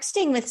been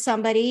texting with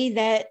somebody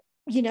that,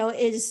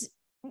 is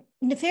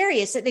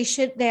nefarious, that they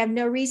have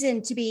no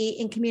reason to be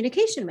in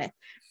communication with.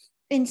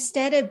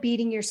 Instead of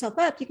beating yourself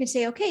up, you can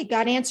say, okay,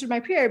 God answered my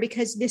prayer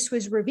because this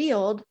was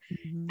revealed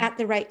at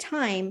the right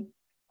time.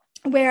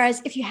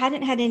 Whereas if you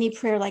hadn't had any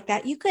prayer like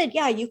that, you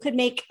could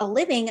make a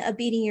living of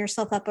beating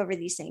yourself up over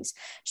these things.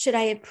 Should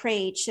I have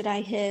prayed? Should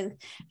I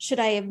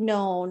have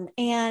known?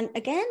 And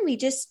again, we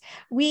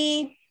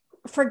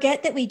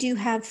forget that we do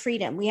have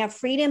freedom. We have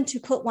freedom to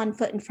put one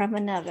foot in front of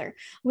another.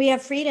 We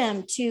have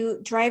freedom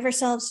to drive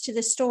ourselves to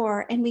the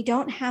store, and we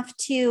don't have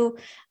to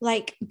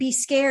like be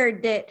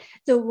scared that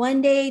the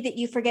one day that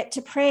you forget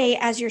to pray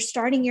as you're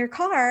starting your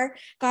car,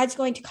 God's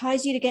going to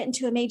cause you to get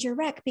into a major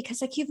wreck,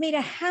 because like you've made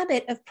a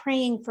habit of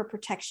praying for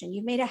protection.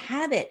 You've made a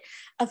habit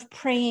of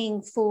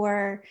praying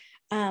for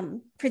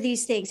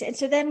these things. And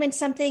so then when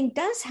something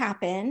does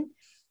happen,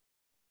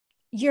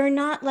 you're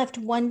not left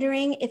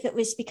wondering if it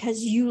was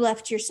because you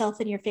left yourself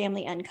and your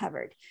family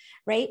uncovered,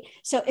 right?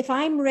 So if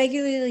I'm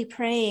regularly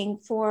praying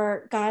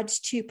for God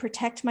to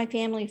protect my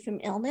family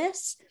from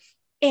illness,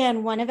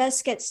 and one of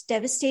us gets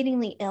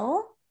devastatingly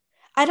ill,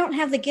 I don't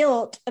have the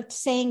guilt of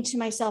saying to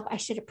myself, I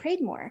should have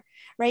prayed more,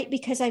 right?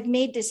 Because I've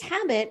made this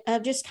habit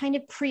of just kind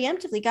of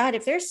preemptively, God,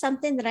 if there's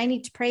something that I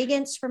need to pray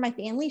against for my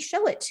family,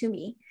 show it to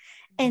me.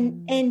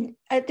 And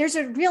there's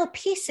a real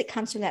peace that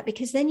comes from that,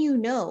 because then you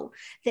know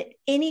that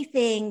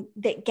anything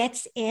that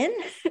gets in,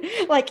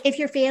 like if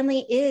your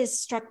family is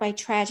struck by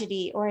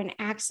tragedy or an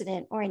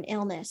accident or an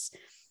illness,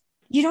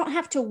 you don't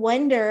have to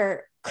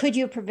wonder, could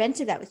you have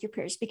prevented that with your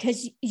prayers?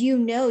 Because you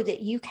know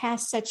that you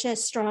cast such a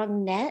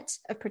strong net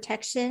of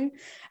protection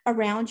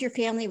around your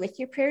family with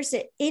your prayers,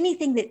 that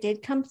anything that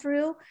did come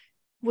through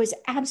was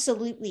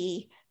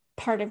absolutely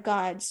part of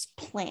God's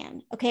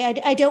plan. Okay.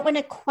 I don't want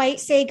to quite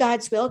say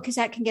God's will, because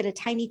that can get a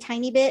tiny,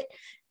 tiny bit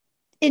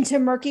into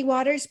murky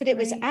waters, but it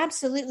was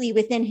absolutely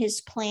within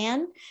his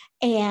plan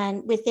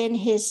and within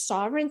his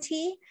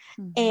sovereignty.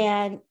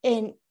 And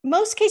in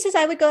most cases,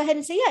 I would go ahead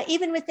and say, yeah,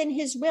 even within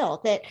his will,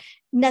 that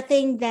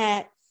nothing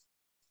that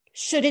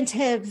shouldn't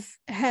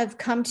have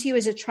come to you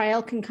as a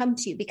trial can come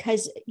to you,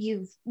 because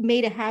you've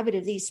made a habit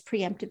of these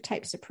preemptive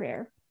types of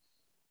prayer.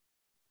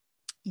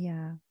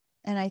 Yeah.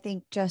 And I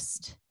think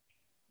just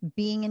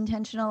being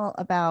intentional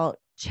about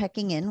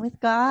checking in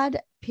with God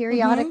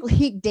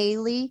periodically,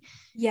 daily.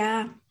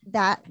 Yeah.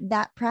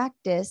 That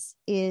practice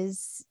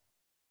is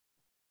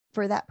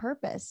for that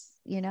purpose,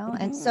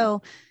 And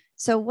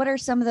so what are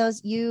some of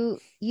those? You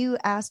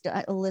asked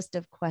a list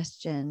of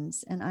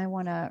questions, and I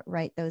want to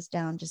write those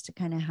down just to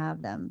kind of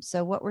have them.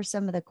 So what were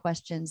some of the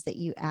questions that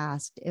you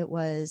asked? It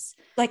was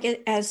like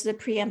as the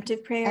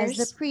preemptive prayers.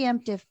 As the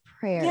preemptive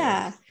prayers.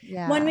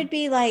 Yeah. One would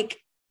be like,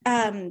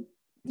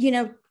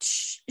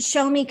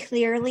 show me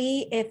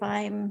clearly if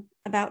I'm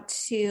about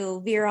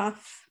to veer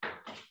off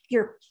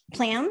your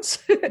plans.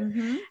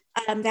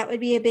 That would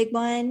be a big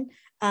one.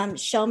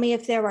 Show me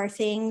if there are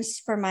things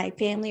for my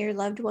family or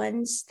loved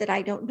ones that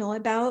I don't know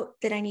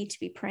about that I need to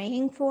be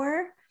praying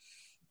for.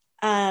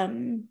 Help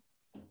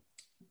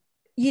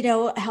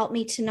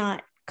me to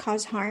not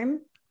cause harm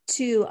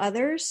to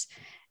others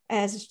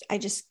as I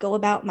just go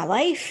about my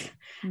life.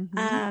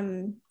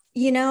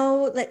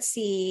 Let's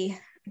see.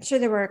 I'm sure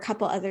there were a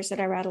couple others that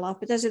I rattle off,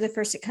 but those are the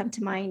first that come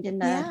to mind in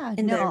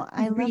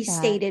the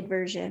restated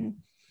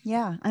version.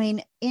 Yeah. I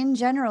mean, in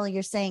general,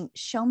 you're saying,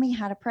 show me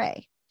how to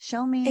pray.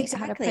 Show me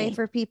how to pray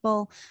for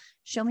people.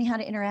 Show me how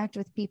to interact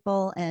with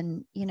people.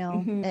 And,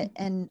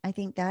 and I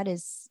think that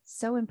is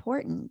so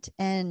important.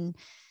 And,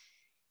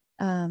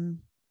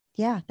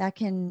 that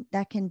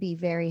can be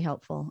very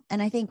helpful.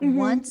 And I think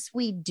once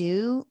we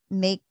do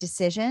make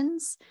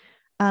decisions,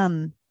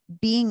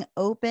 being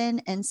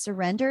open and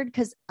surrendered,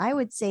 because I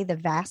would say the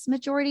vast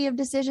majority of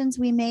decisions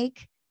we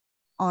make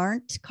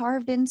aren't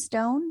carved in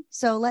stone.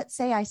 So let's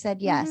say I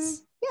said,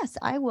 yes,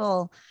 I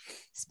will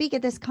speak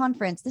at this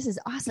conference. This is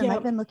awesome. Yep.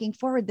 I've been looking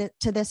forward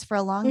to this for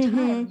a long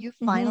time. You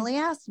finally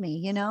asked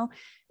me,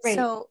 Right.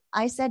 So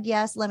I said,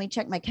 yes, let me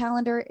check my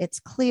calendar. It's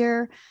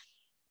clear,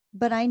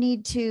 but I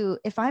need to,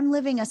 if I'm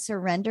living a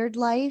surrendered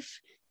life,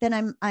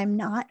 then I'm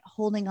not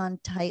holding on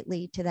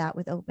tightly to that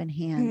with open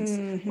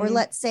hands. Or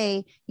let's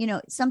say,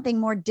 something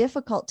more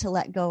difficult to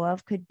let go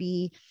of could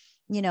be,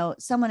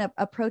 someone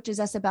approaches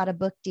us about a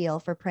book deal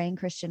for Praying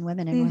Christian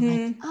Women. And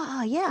we're like,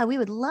 oh yeah, we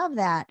would love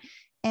that.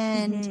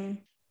 And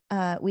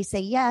we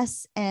say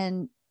yes.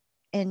 And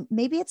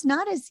maybe it's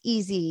not as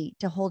easy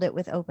to hold it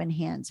with open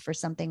hands for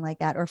something like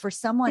that. Or for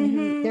someone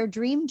who their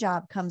dream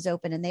job comes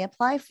open and they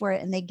apply for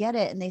it and they get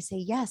it and they say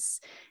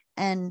yes.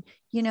 And,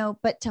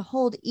 but to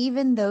hold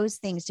even those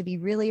things, to be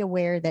really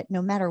aware that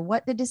no matter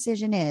what the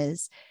decision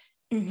is,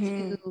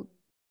 to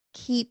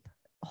keep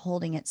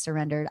holding it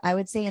surrendered. I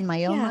would say in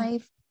my own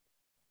life,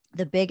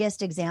 the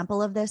biggest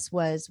example of this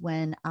was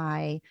when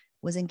I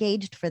was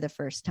engaged for the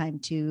first time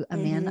to a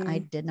man I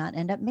did not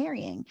end up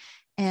marrying.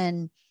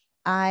 And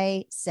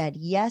I said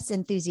yes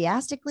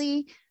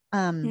enthusiastically.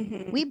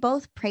 We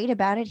both prayed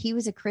about it. He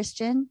was a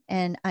Christian.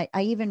 And I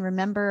even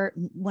remember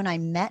when I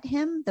met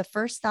him, the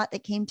first thought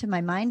that came to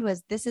my mind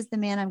was, this is the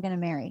man I'm going to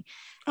marry.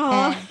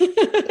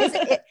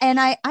 And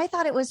I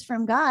thought it was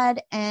from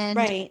God. And,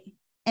 right.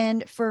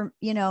 And for,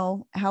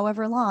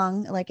 however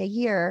long, like a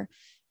year.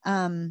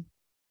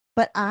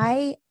 But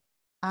I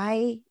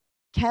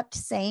kept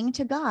saying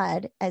to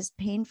God, as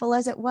painful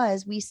as it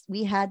was,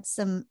 we had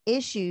some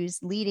issues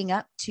leading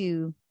up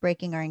to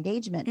breaking our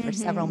engagement for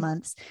several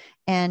months.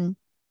 And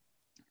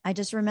I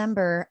just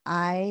remember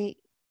I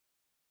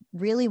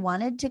really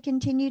wanted to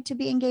continue to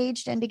be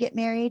engaged and to get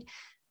married.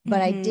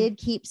 But I did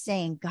keep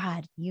saying,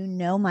 God, you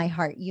know my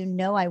heart. You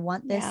know I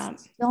want this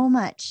so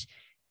much.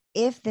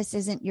 If this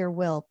isn't your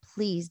will,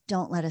 please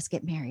don't let us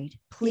get married.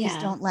 Please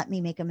don't let me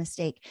make a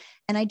mistake.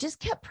 And I just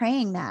kept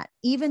praying that,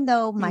 even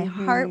though my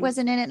heart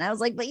wasn't in it. And I was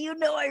like, but you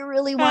know, I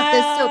really want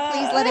this. So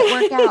please let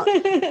it work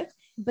out.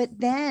 But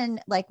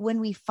then, like, when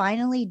we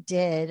finally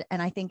did,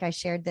 and I think I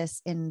shared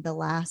this in the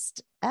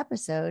last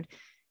episode,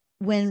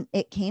 when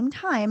it came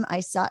time, I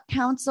sought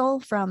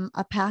counsel from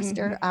a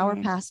pastor, our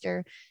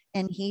pastor,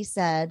 and he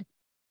said,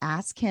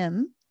 ask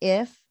him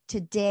if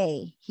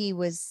today he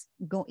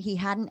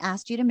hadn't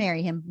asked you to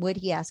marry him, would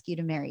he ask you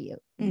to marry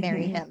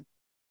him?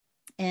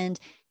 And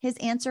his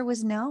answer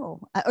was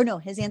no.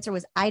 His answer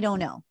was, I don't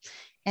know.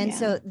 And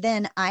so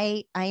then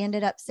I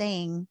ended up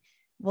saying,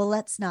 well,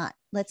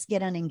 let's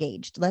get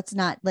unengaged. Let's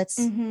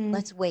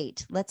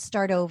wait. Let's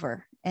start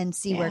over and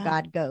see where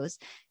God goes.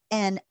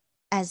 And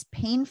as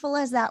painful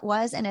as that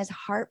was, and as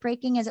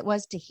heartbreaking as it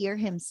was to hear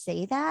him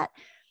say that,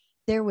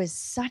 there was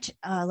such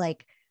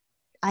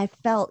I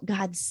felt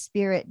God's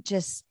spirit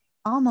just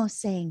almost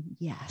saying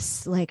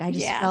yes. Like I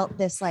just felt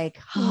this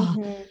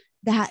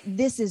that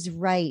this is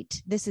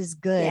right. This is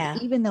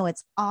good. Even though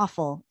it's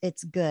awful,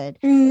 it's good.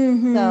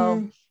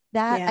 So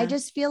that I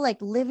just feel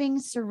like living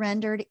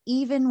surrendered,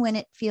 even when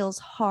it feels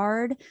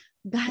hard.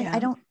 God, I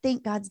don't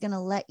think God's going to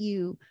let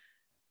you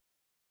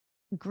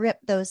grip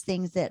those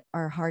things that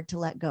are hard to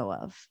let go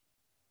of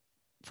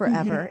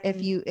forever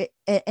if you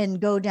and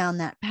go down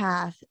that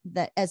path,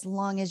 that as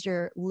long as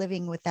you're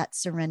living with that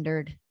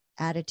surrendered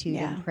attitude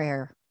and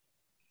prayer.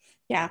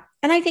 Yeah.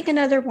 And I think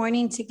another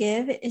warning to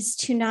give is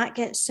to not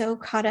get so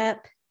caught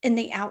up in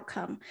the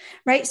outcome,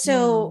 right?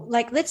 So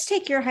like, let's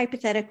take your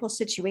hypothetical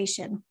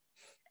situation,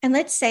 and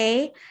let's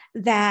say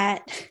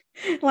that,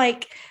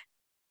 like,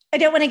 I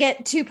don't want to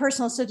get too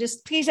personal, so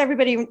just please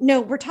everybody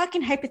know we're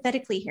talking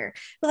hypothetically here.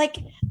 But like,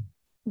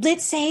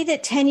 let's say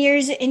that 10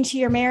 years into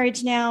your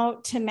marriage now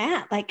to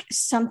Matt, like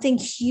something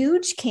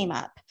huge came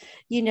up,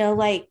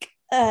 like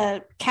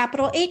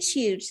capital H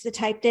huge, the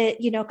type that,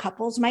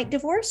 couples might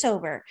divorce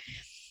over.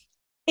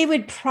 It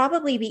would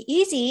probably be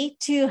easy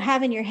to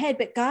have in your head,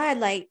 but God,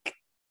 like,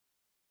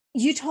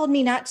 you told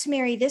me not to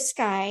marry this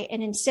guy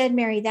and instead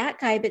marry that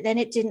guy, but then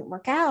it didn't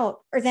work out,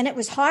 or then it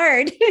was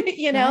hard,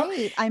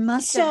 Right. I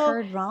must have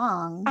heard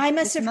wrong. I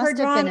must have heard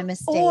wrong, been a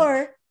mistake.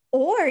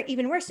 Or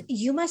even worse,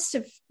 you must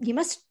have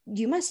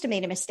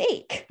made a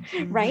mistake,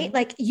 right?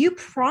 Like you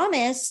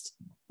promised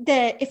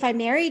that if I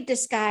married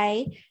this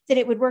guy, that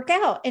it would work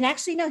out. And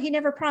actually, no, he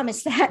never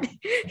promised that.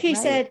 He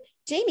said,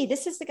 Jamie,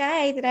 this is the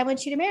guy that I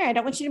want you to marry. I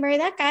don't want you to marry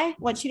that guy. I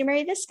want you to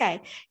marry this guy.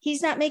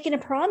 He's not making a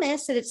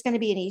promise that it's going to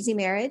be an easy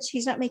marriage.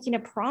 He's not making a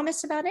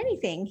promise about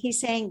anything. He's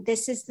saying,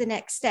 this is the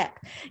next step.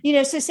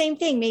 So same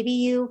thing. Maybe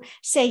you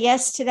say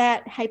yes to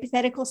that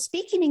hypothetical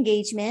speaking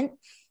engagement,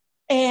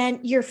 and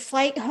your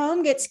flight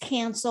home gets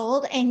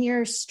canceled and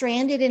you're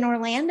stranded in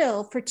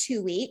Orlando for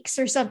 2 weeks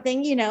or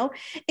something.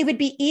 It would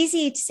be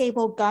easy to say,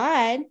 well,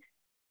 God,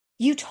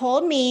 you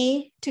told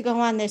me to go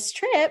on this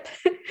trip.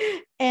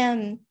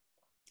 And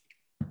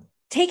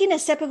taking a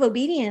step of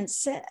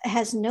obedience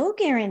has no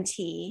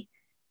guarantee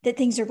that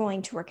things are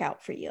going to work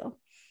out for you.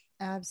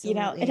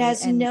 Absolutely. It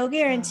has no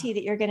guarantee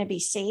that you're going to be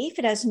safe.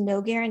 It has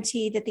no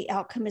guarantee that the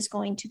outcome is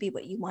going to be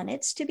what you want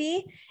it to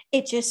be.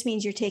 It just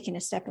means you're taking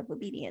a step of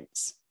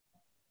obedience.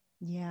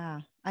 Yeah,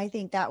 I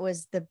think that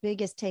was the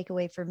biggest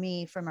takeaway for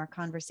me from our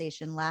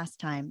conversation last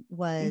time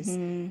was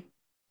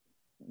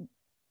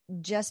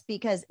just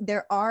because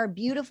there are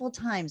beautiful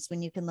times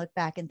when you can look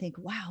back and think,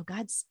 wow,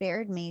 God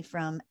spared me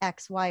from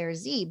X, Y, or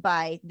Z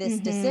by this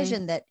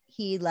decision that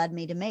he led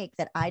me to make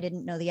that I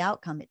didn't know the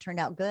outcome. It turned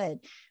out good.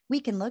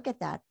 We can look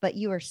at that, but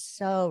you are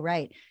so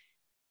right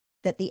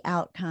that the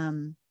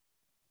outcome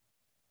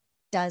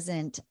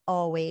doesn't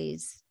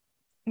always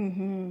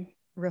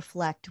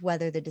reflect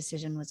whether the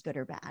decision was good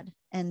or bad,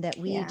 and that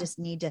we just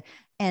need to.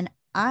 And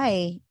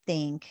I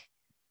think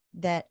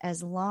that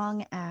as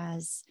long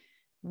as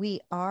we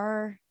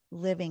are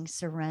living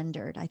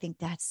surrendered, I think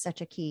that's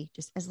such a key.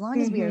 Just as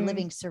long as we are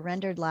living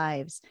surrendered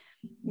lives,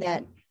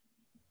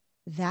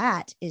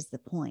 that is the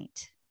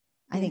point.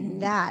 I think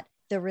that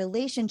the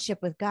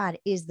relationship with God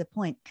is the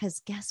point,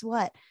 because guess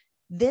what?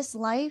 This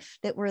life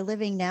that we're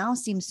living now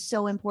seems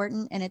so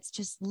important, and it's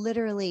just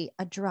literally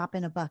a drop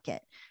in a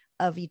bucket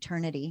of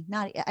eternity.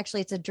 Not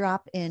actually, it's a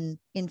drop in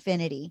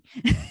infinity,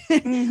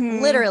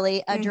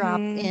 literally a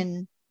drop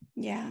in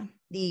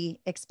the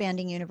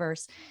expanding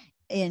universe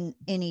in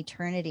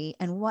eternity.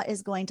 And what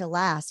is going to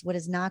last, what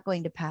is not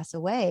going to pass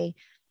away,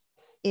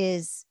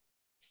 is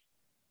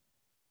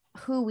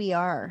who we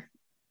are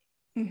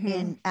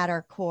at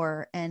our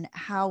core, and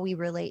how we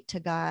relate to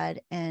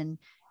God, and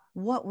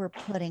what we're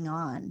putting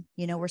on.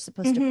 We're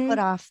supposed to put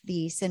off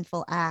the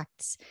sinful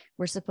acts.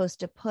 We're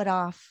supposed to put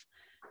off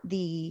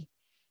the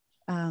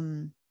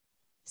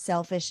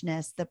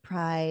selfishness, the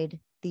pride,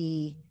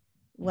 the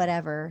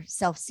whatever,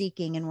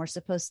 self-seeking. And we're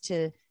supposed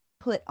to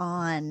put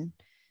on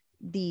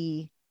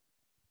the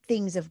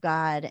things of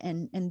God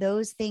and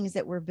those things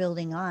that we're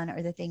building on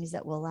are the things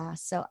that will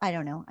last. So I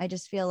don't know. I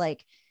just feel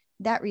like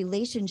that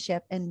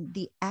relationship and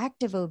the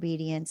act of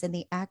obedience and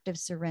the act of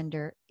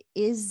surrender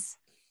is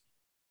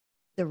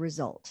the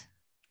result.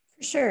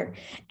 For sure.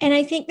 And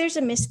I think there's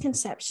a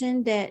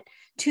misconception that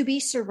to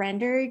be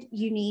surrendered,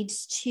 you need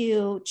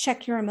to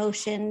check your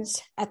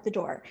emotions at the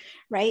door,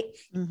 right?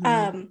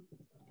 Mm-hmm.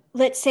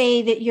 Let's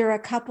say that you're a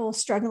couple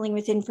struggling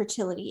with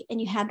infertility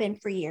and you have been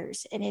for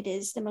years, and it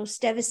is the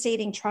most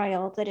devastating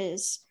trial that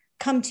has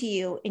come to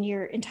you in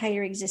your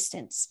entire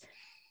existence.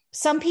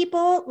 Some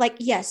people, like,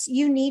 yes,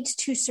 you need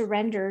to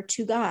surrender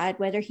to God,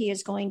 whether he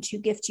is going to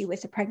gift you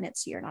with a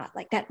pregnancy or not.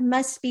 Like, that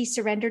must be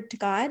surrendered to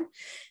God.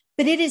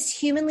 But it is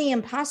humanly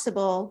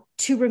impossible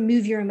to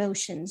remove your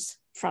emotions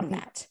from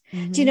that.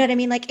 Mm-hmm. Do you know what I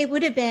mean? Like, it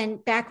would have been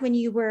back when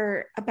you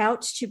were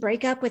about to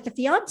break up with a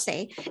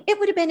fiance, it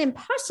would have been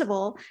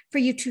impossible for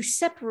you to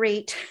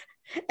separate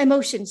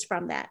emotions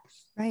from that.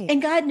 Right.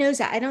 And God knows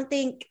that. I don't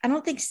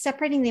think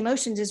separating the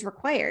emotions is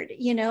required.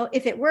 You know,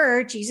 if it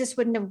were, Jesus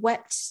wouldn't have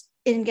wept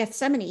in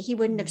Gethsemane. He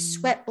wouldn't have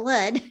sweat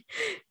blood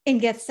in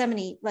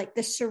Gethsemane. Like,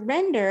 the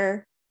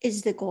surrender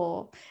is the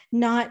goal,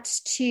 not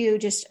to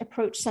just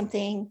approach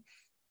something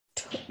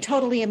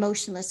totally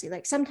emotionlessly.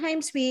 Like,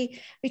 sometimes we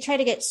try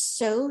to get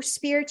so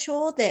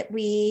spiritual that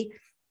we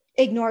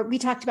ignore. We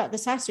talked about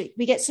this last week.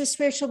 We get so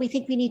spiritual, we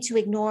think we need to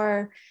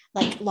ignore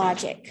like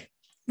logic.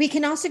 We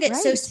can also get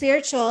so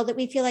spiritual that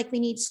we feel like we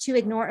need to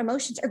ignore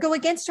emotions or go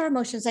against our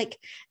emotions. Like,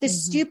 the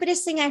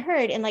stupidest thing I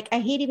heard, and like, I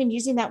hate even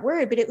using that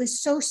word, but it was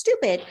so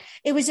stupid.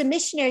 It was a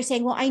missionary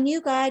saying, well, I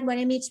knew God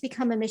wanted me to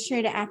become a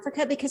missionary to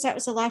Africa because that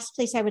was the last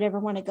place I would ever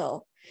want to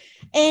go.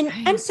 And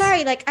I'm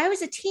sorry, like, I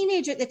was a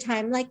teenager at the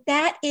time. Like,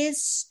 that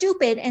is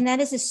stupid. And that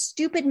is a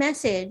stupid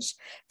message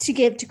to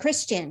give to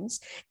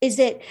Christians, is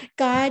that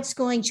God's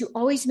going to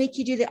always make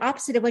you do the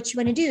opposite of what you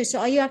want to do. So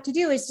all you have to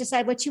do is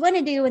decide what you want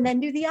to do and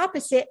then do the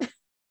opposite.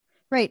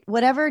 Right.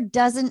 Whatever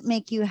doesn't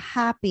make you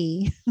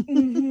happy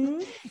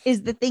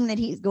is the thing that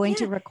he's going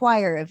to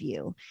require of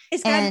you.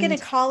 Is God going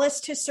to call us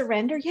to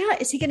surrender? Yeah.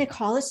 Is he going to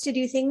call us to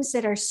do things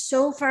that are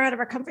so far out of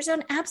our comfort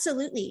zone?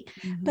 Absolutely.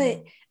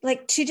 But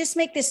like, to just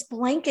make this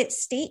blanket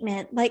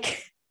statement,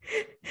 like,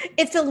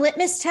 if the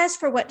litmus test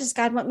for what does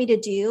God want me to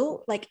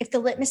do, like, if the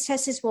litmus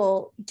test is,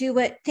 well,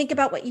 think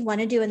about what you want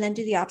to do and then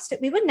do the opposite,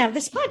 we wouldn't have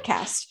this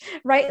podcast,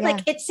 right? Yeah.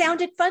 Like, it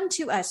sounded fun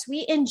to us.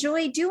 We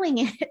enjoy doing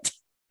it.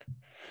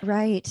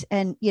 Right.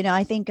 And, you know,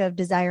 I think of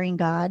Desiring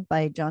God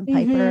by John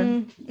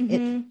Piper.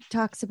 It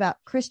talks about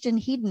Christian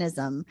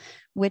hedonism,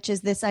 which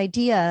is this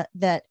idea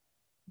that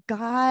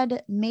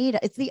God made,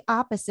 it's the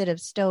opposite of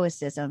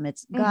stoicism.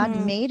 It's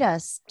God made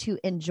us to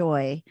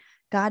enjoy.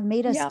 God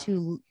made us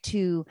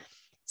to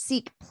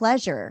seek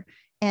pleasure.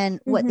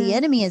 And what the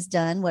enemy has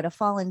done, what a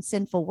fallen,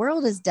 sinful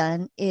world has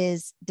done,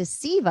 is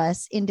deceive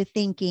us into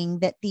thinking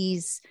that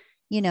these,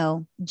 you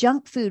know,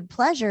 junk food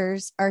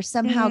pleasures are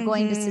somehow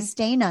going to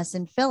sustain us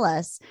and fill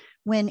us,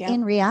 when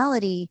in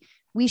reality,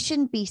 we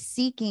shouldn't be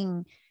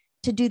seeking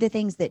to do the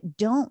things that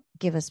don't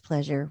give us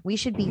pleasure. We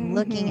should be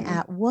looking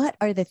at what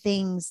are the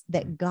things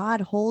that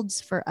God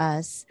holds for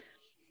us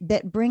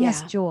that bring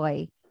us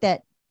joy,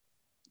 that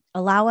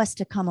allow us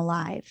to come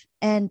alive,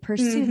 and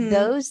pursue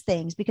those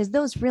things, because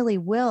those really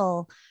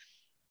will,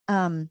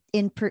 in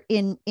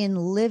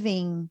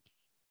living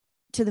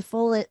to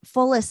the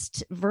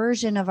fullest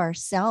version of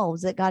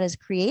ourselves that God has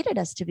created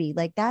us to be.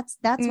 Like, that's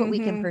what we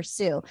can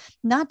pursue.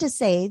 Not to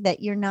say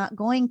that you're not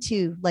going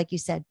to, like you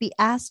said, be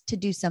asked to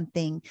do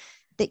something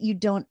that you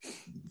don't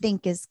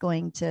think is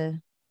going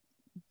to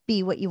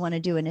be what you want to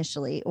do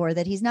initially, or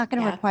that he's not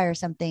going to require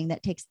something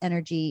that takes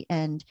energy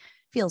and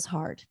feels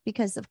hard,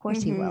 because of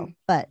course he will.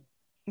 But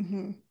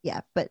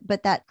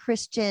but that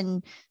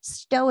Christian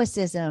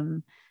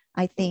stoicism,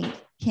 I think,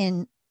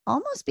 can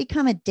almost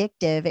become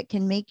addictive. It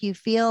can make you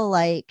feel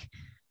like,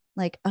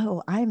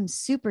 oh, I'm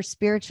super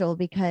spiritual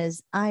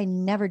because I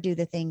never do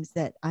the things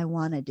that I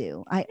want to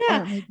do. I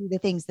only do the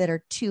things that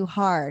are too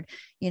hard,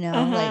 you know,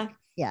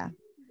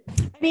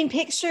 I mean,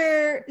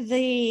 picture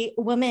the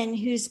woman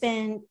who's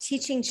been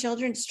teaching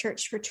children's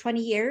church for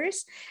 20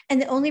 years. And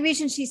the only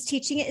reason she's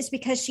teaching it is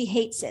because she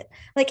hates it.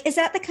 Like, is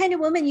that the kind of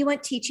woman you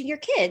want teaching your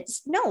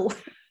kids? No.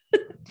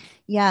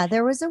 Yeah.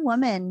 There was a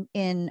woman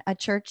in a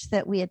church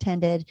that we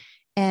attended,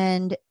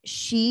 and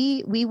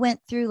we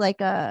went through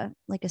like a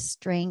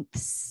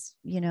strengths,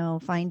 you know,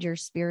 find your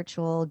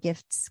spiritual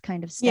gifts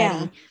kind of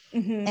study.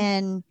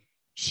 And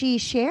she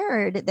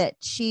shared that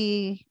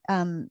she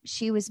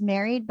was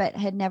married, but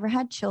had never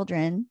had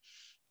children.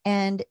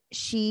 And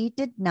she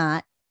did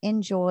not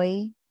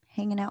enjoy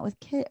hanging out with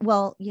kids.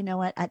 Well, you know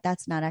what?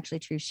 That's not actually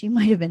true. She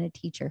might've been a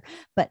teacher,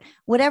 but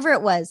whatever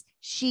it was,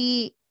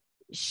 she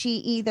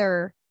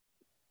either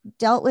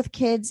dealt with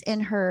kids in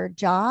her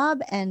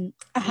job and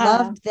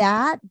loved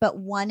that, but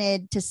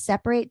wanted to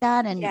separate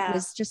that, and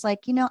was just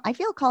like, you know, I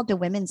feel called to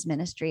women's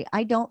ministry.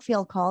 I don't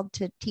feel called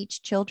to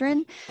teach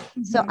children.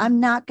 So I'm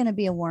not going to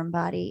be a warm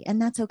body,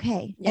 and that's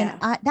okay. And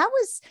that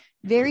was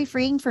very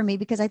freeing for me,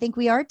 because I think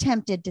we are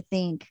tempted to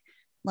think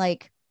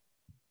like,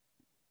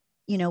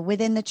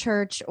 within the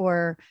church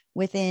or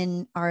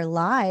within our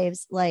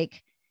lives,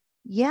 like,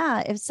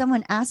 yeah, if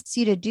someone asks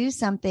you to do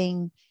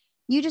something,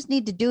 you just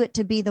need to do it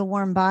to be the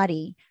warm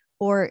body.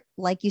 Or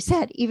like you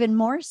said, even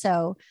more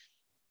so,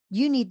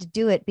 you need to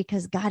do it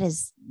because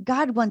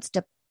God wants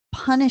to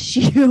punish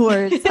you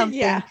or something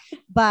Yeah.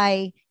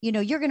 by,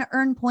 you're going to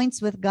earn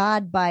points with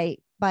God by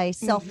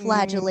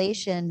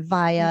self-flagellation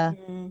via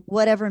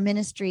whatever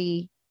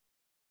ministry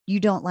you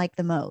don't like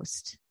the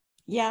most.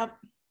 Yeah.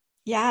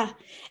 Yeah.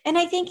 And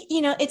I think,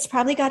 it's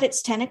probably got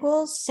its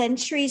tentacles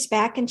centuries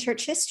back in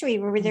church history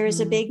where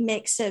there's a big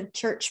mix of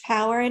church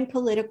power and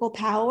political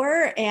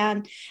power.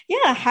 And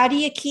yeah, how do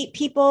you keep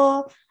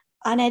people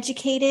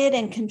uneducated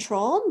and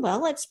controlled?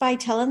 Well, it's by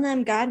telling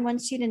them God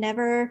wants you to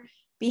never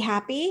be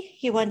happy.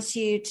 He wants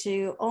you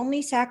to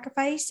only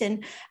sacrifice.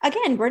 And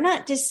again, we're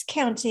not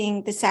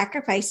discounting the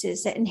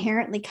sacrifices that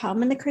inherently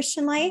come in the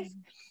Christian life,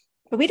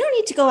 but we don't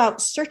need to go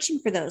out searching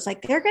for those.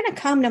 Like they're going to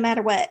come no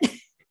matter what.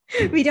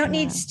 We don't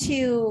need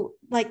to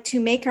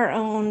make our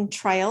own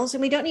trials,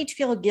 and we don't need to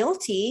feel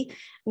guilty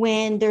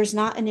when there's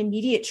not an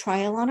immediate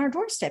trial on our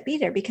doorstep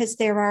either, because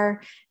there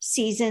are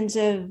seasons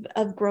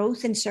of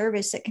growth and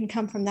service that can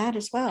come from that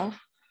as well.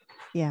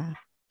 Yeah.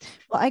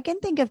 Well, I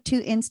can think of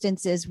 2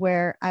 instances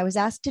where I was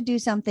asked to do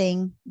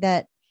something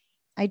that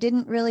I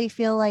didn't really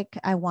feel like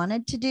I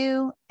wanted to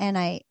do. And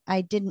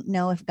I didn't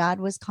know if God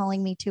was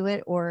calling me to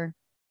it or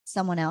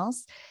someone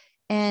else.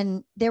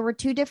 And there were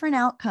 2 different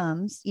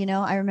outcomes.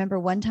 I remember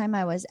one time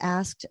I was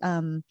asked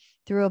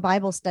through a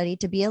Bible study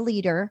to be a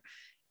leader,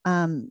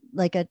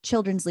 like a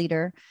children's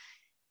leader.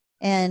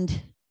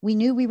 And we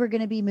knew we were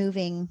going to be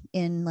moving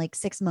in like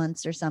 6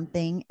 months or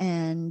something.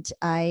 And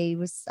I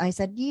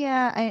said,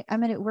 yeah,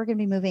 we're going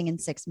to be moving in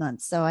 6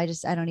 months. So I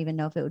don't even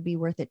know if it would be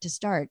worth it to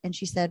start. And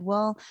she said,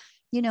 well,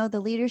 the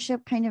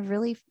leadership kind of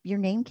really, your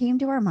name came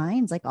to our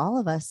minds, like all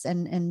of us.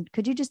 And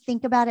could you just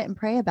think about it and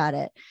pray about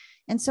it?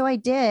 And so I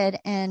did.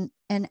 And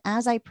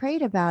as I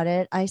prayed about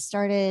it, I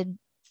started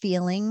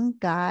feeling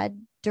God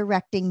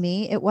directing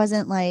me. It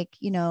wasn't like,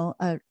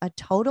 a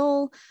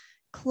total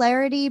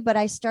clarity, but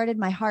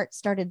my heart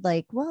started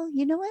like, well,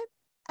 you know what?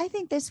 I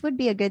think this would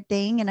be a good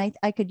thing. And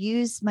I could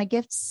use my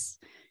gifts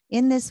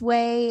in this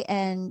way.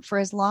 And for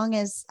as long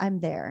as I'm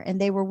there,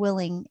 and they were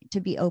willing to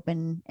be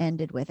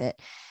open-ended with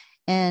it.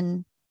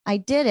 And I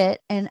did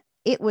it. And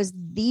it was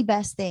the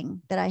best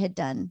thing that I had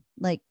done.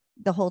 Like,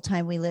 the whole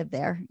time we lived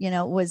there,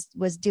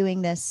 was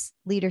doing this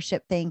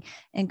leadership thing.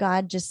 And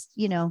God just,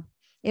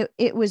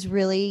 it was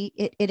really,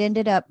 it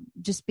ended up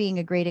just being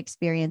a great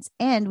experience.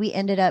 And we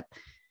ended up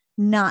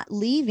not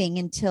leaving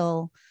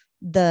until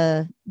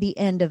the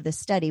end of the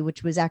study,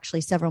 which was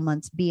actually several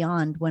months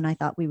beyond when I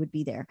thought we would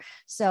be there.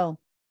 So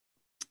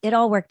it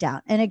all worked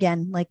out. And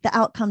again, like the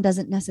outcome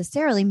doesn't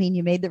necessarily mean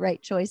you made the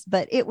right choice,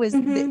 but it was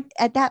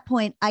at that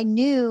point, I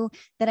knew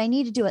that I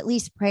needed to at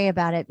least pray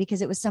about it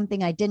because it was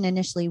something I didn't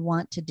initially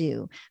want to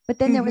do. But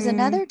then there was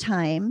another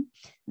time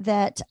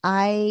that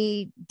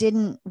I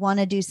didn't want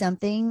to do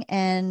something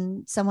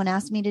and someone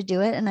asked me to do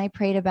it, and I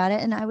prayed about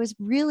it. And I was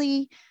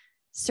really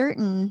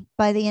certain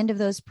by the end of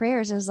those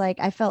prayers,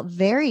 I felt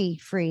very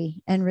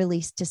free and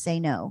released to say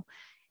no.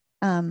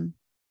 And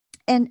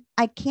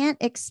I can't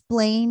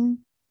explain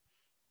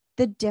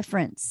the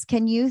difference.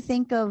 Can you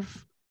think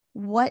of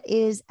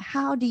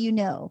how do you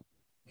know?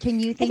 Can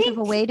you think of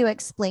a way to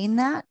explain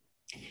that?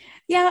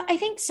 Yeah, I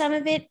think some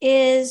of it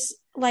is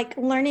like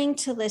learning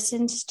to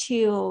listen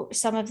to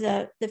some of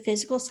the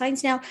physical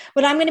signs. Now,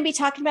 what I'm going to be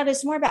talking about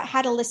is more about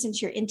how to listen to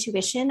your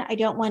intuition. I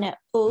don't want to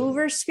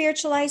over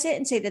spiritualize it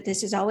and say that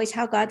this is always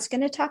how God's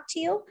going to talk to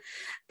you.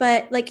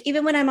 But like,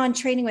 even when I'm on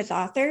training with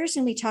authors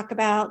and we talk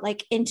about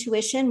like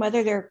intuition,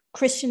 whether they're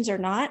Christians or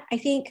not, I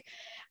think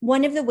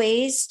one of the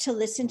ways to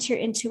listen to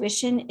your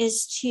intuition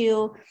is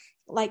to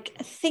like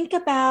think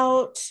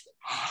about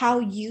how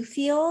you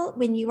feel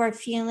when you are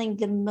feeling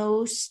the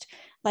most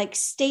like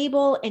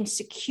stable and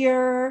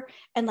secure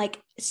and like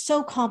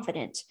so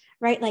confident,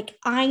 right? Like,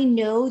 I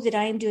know that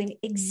I am doing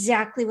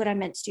exactly what I'm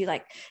meant to do.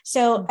 Like,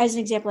 so as an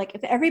example, like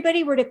if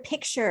everybody were to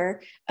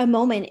picture a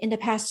moment in the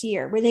past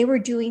year where they were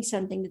doing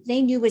something that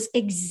they knew was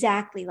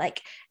exactly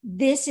like,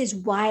 this is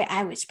why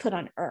I was put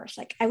on earth.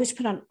 Like, I was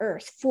put on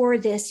earth for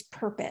this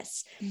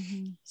purpose.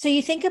 So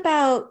you think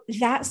about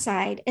that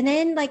side, and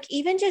then like,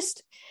 even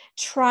just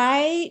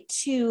try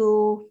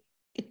to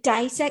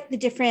dissect the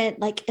different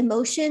like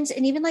emotions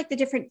and even like the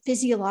different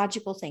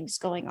physiological things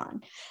going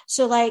on.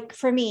 So like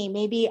for me,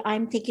 maybe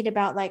I'm thinking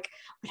about like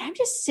when I'm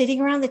just sitting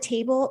around the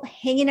table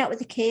hanging out with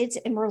the kids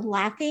and we're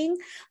laughing,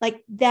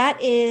 like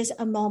that is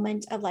a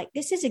moment of like,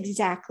 this is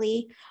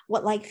exactly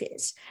what life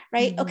is,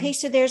 right? Okay,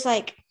 so there's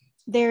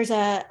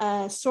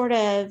a sort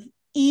of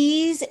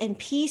ease and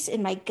peace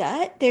in my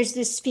gut. There's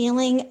this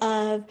feeling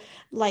of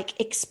like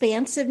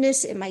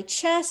expansiveness in my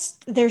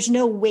chest. There's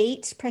no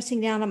weight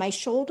pressing down on my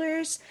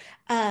shoulders.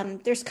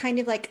 There's kind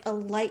of like a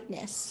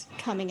lightness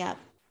coming up.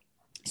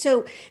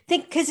 So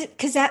think,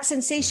 because that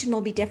sensation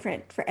will be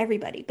different for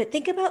everybody, but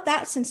think about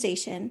that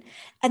sensation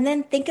and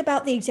then think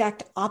about the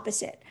exact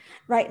opposite,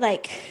 right?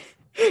 Like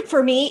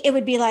for me, it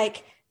would be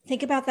like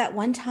think about that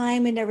one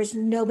time and there was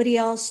nobody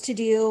else to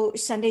do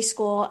Sunday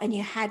school and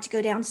you had to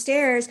go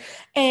downstairs.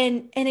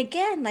 And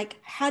again, like,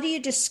 how do you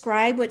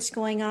describe what's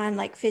going on,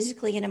 like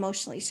physically and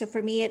emotionally? So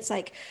for me, it's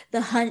like the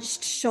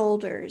hunched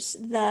shoulders,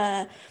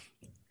 that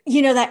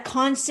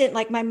constant,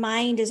 like my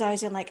mind is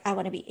always in like, I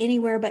want to be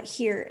anywhere but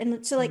here.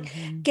 And so like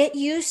Mhm. get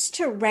used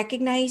to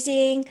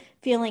recognizing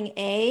feeling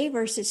A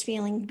versus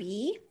feeling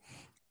B.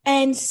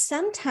 And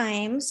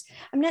sometimes,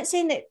 I'm not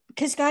saying that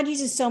because God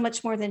uses so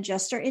much more than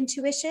just our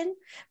intuition,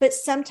 but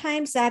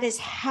sometimes that is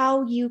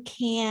how you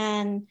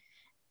can,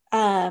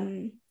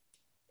 um,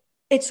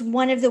 it's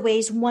one of the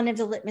ways, one of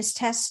the litmus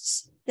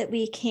tests that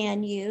we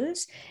can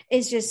use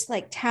is just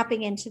like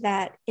tapping into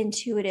that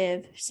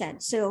intuitive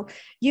sense. So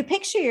you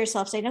picture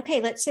yourself saying, okay,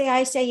 let's say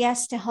I say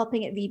yes to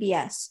helping at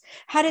VBS.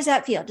 How does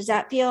that feel? Does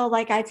that feel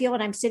like I feel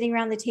when I'm sitting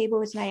around the table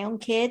with my own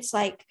kids,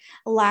 like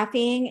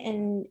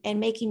laughing and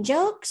making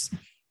jokes?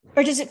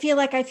 Or does it feel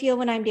like I feel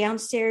when I'm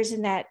downstairs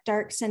in that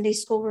dark Sunday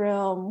school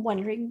room,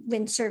 wondering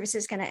when service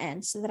is going to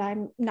end so that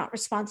I'm not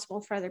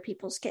responsible for other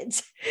people's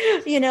kids?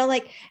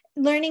 Like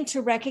learning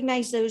to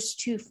recognize those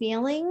two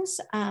feelings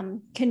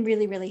can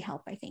really, really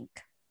help, I think.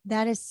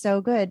 That is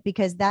so good,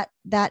 because that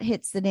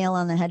hits the nail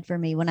on the head for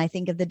me when I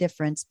think of the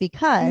difference,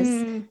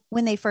 because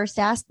when they first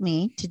asked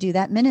me to do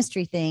that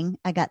ministry thing,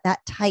 I got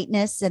that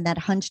tightness and that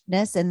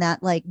hunchedness and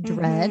that like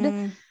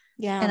dread.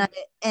 Yeah.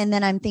 And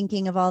then I'm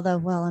thinking of all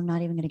well, I'm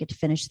not even going to get to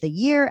finish the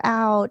year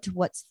out.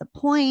 What's the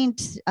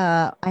point?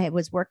 I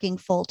was working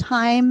full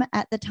time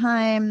at the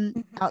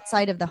time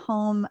outside of the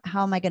home.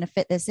 How am I going to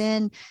fit this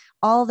in?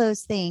 All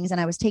those things. And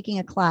I was taking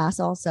a class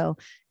also.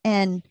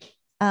 And,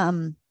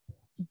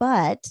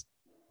 but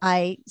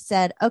I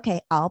said,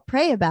 okay, I'll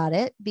pray about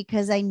it,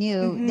 because I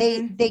knew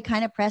they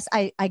kind of pressed.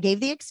 I gave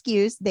the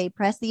excuse, they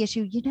pressed the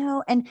issue,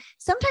 and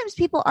sometimes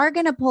people are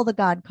going to pull the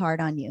God card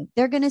on you.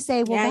 They're going to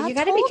say, well, God you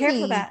got to be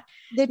careful that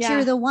yeah.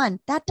 you're the one.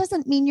 That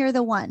doesn't mean you're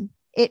the one.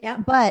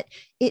 But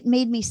it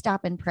made me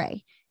stop and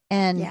pray.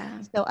 And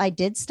so I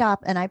did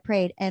stop and I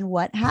prayed. And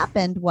what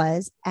happened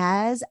was,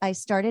 as I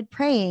started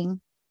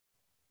praying,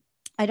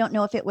 I don't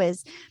know if it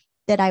was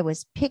that I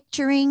was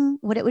picturing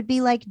what it would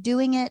be like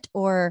doing it,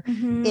 or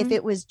if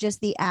it was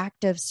just the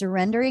act of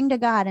surrendering to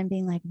God and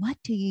being like, what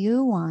do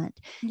you want?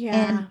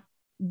 And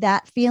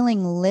that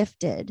feeling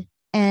lifted,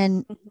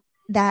 and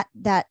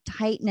that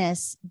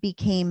tightness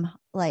became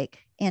like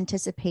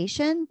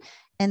anticipation,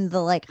 and the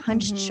like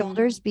hunched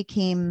shoulders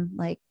became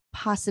like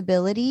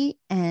possibility,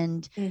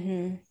 and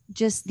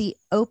just the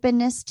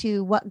openness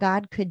to what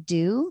God could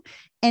do.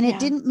 And it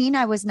didn't mean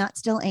I was not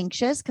still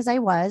anxious, because I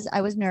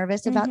was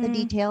nervous about the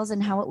details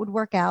and how it would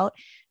work out.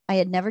 I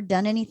had never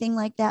done anything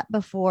like that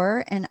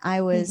before. And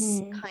I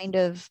was kind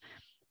of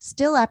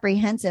still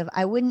apprehensive.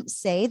 I wouldn't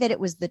say that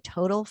it was the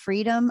total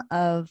freedom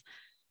of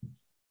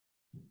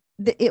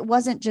it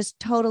wasn't just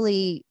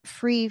totally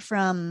free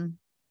from,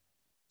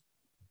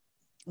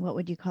 what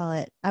would you call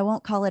it? I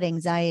won't call it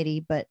anxiety,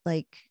 but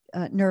like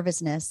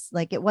nervousness.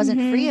 Like it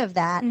wasn't free of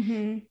that.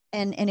 And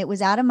it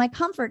was out of my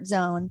comfort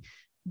zone,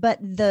 but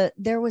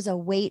there was a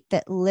weight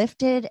that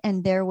lifted,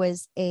 and there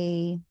was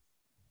a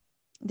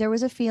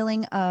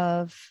feeling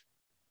of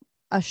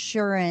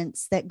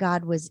assurance that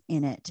God was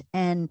in it.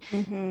 And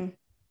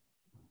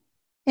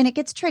it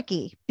gets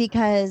tricky,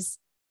 because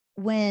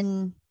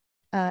when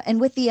and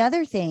with the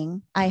other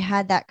thing, I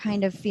had that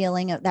kind of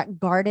feeling of that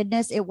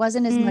guardedness. It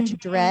wasn't as much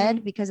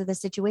dread because of the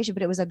situation,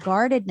 but it was a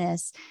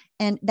guardedness,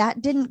 and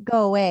that didn't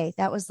go away.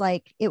 It was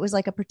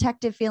like a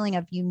protective feeling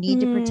of, you need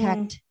to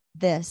protect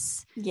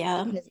this.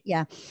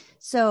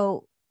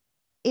 So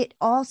it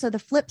also, the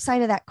flip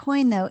side of that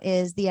coin though,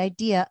 is the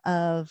idea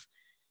of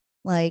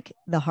like,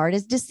 the heart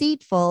is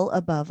deceitful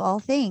above all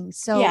things.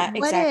 So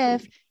what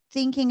if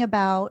thinking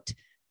about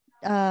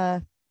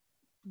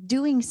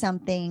doing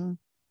something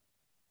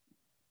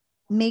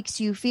makes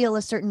you feel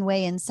a certain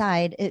way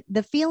inside?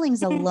 The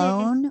feelings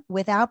alone,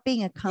 without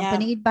being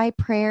accompanied by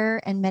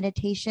prayer and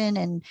meditation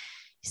and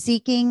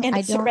seeking,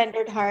 and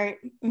surrendered heart.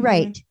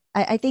 Right.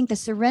 I think the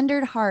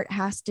surrendered heart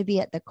has to be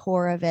at the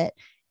core of it.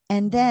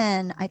 And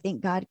then I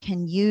think God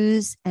can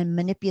use and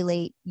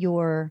manipulate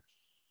your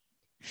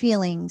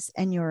feelings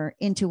and your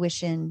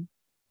intuition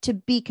to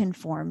be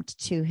conformed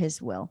to his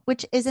will,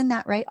 which isn't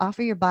that right?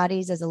 Offer your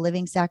bodies as a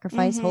living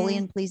sacrifice, holy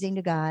and pleasing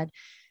to God.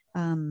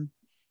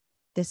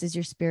 This is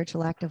your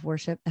spiritual act of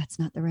worship. That's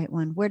not the right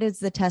one. Where does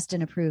the test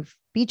and approve?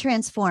 Be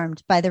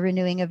transformed by the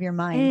renewing of your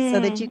mind,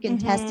 so that you can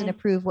test and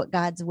approve what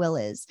God's will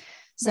is.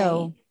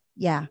 So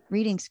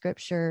reading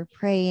scripture,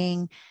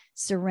 praying,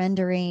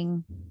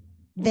 surrendering,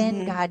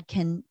 then God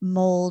can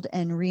mold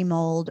and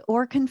remold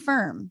or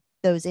confirm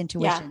those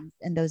intuitions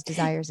and those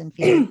desires and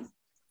feelings.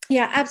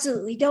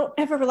 Absolutely. Don't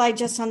ever rely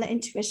just on the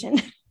intuition.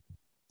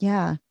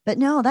 Yeah, but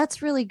no,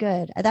 that's really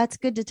good. That's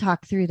good to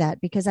talk through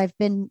that, because I've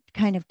been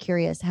kind of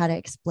curious how to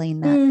explain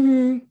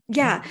that.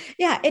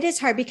 Yeah. It is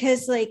hard,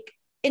 because like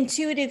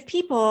intuitive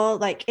people,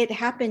 like it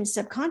happens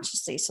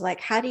subconsciously. So like,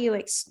 how do you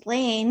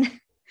explain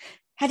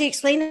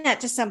that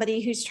to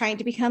somebody who's trying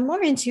to become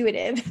more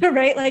intuitive?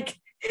 Right? Like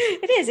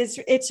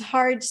it's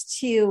hard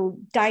to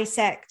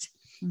dissect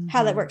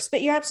how that Mhm. works.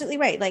 But you're absolutely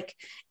right. Like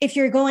if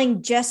you're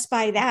going just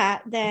by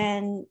that,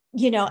 then,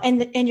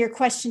 and your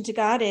question to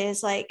God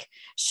is like,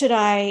 should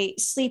I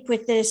sleep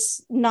with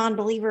this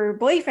non-believer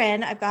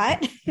boyfriend I've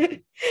got?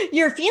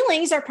 Your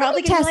feelings are Let me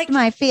probably going to be test like,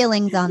 my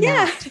feelings on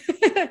yeah.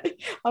 that.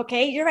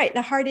 Okay, you're right.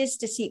 The heart is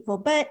deceitful,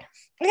 but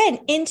again,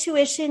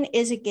 intuition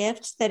is a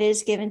gift that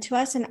is given to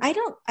us. And I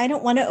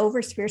don't want to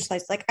over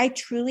spiritualize. Like I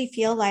truly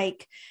feel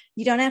like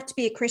you don't have to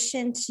be a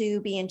Christian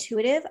to be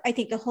intuitive. I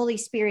think the Holy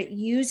Spirit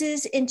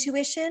uses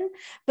intuition,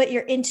 but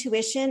your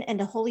intuition and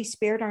the Holy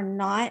Spirit are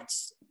not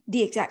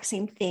the exact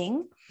same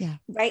thing. Yeah.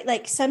 Right?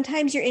 Like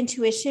sometimes your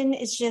intuition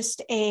is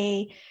just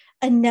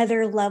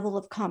another level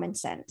of common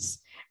sense,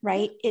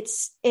 right?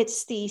 It's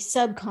the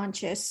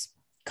subconscious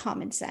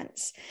common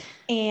sense.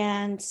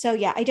 And so,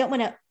 yeah, I don't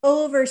want to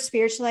over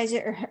spiritualize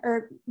it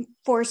or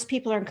force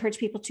people or encourage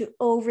people to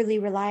overly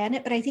rely on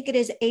it. But I think it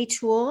is a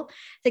tool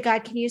that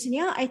God can use. And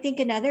yeah, I think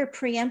another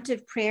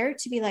preemptive prayer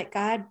to be like,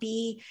 God,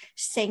 be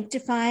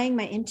sanctifying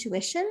my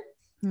intuition,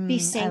 be I like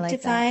that.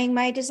 sanctifying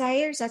my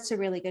desires. That's a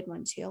really good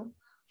one too.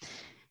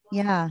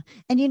 Yeah.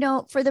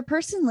 And for the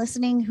person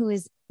listening who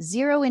is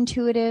zero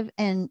intuitive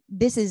and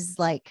this is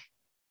like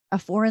a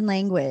foreign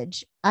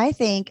language, I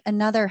think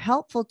another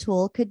helpful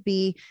tool could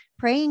be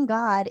praying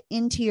God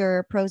into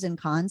your pros and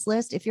cons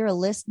list. If you're a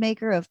list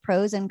maker of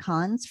pros and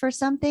cons for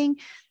something,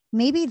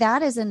 maybe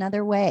that is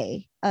another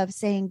way of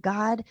saying,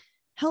 God,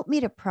 help me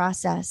to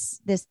process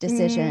this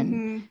decision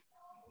Mm-hmm.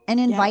 and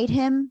Yep. invite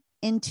him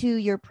into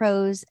your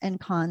pros and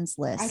cons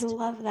I list.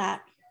 love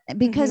that.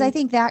 Because I Mm-hmm.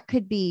 think that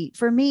could be,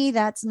 for me,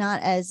 that's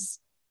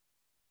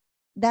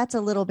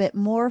a little bit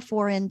more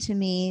foreign to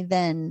me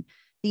than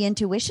the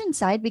intuition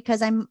side,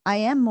 because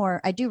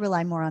I do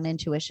rely more on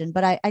intuition,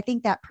 but I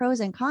think that pros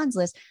and cons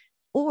list,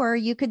 or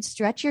you could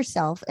stretch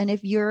yourself. And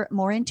if you're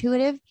more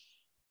intuitive,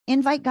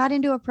 invite God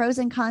into a pros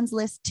and cons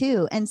list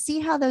too, and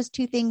see how those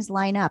two things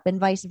line up and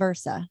vice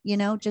versa.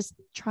 Just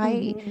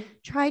Mm-hmm.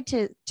 try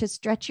to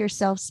stretch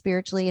yourself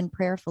spiritually and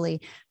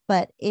prayerfully.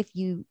 But if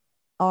you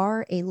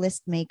are a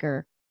list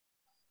maker,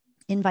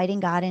 inviting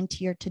God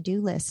into your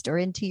to-do list or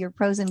into your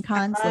pros and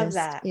cons Love list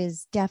that.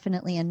 is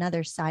definitely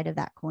another side of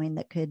that coin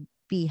that could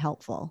be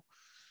helpful.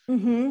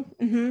 Mm-hmm.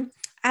 Mm-hmm.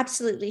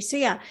 Absolutely. So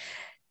yeah,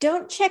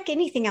 don't check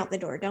anything out the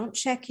door. Don't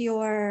check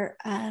your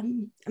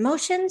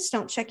emotions.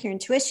 Don't check your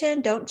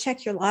intuition. Don't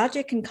check your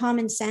logic and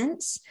common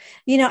sense.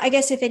 I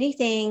guess if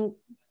anything,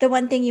 the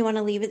one thing you want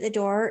to leave at the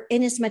door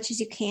in as much as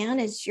you can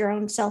is your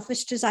own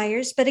selfish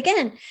desires. But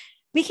again,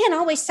 we can't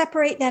always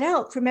separate that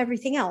out from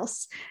everything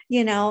else.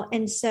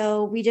 And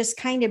so we just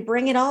kind of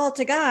bring it all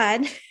to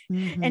God and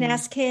Mm-hmm.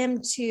 ask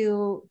him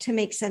to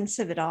make sense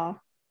of it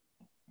all.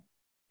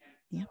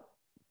 Yeah.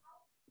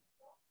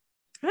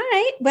 All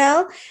right.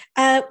 Well,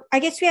 I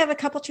guess we have a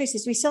couple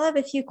choices. We still have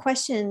a few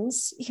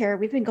questions here.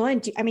 We've been going.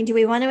 Do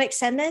we want to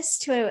extend this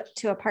to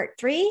a part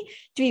 3?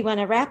 Do we want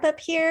to wrap up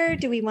here?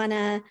 Do we want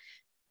to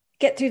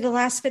get through the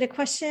last bit of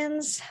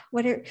questions?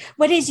 What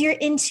is your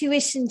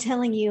intuition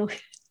telling you?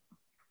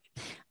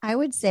 I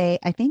would say,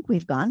 I think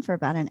we've gone for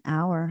about an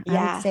hour. I would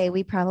Yeah. say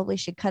we probably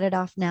should cut it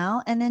off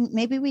now. And then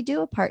maybe we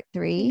do a part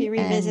Maybe 3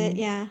 revisit. and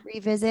Yeah.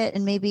 revisit,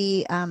 and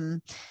maybe,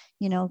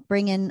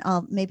 bring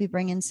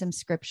in some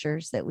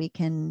scriptures that we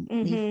can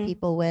leave Mm-hmm.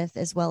 people with,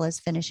 as well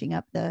as finishing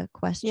up the Yeah.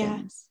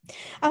 questions.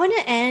 I want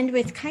to end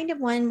with kind of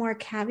one more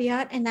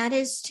caveat, and that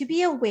is to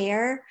be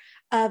aware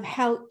of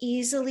how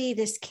easily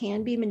this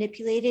can be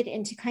manipulated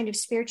into kind of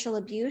spiritual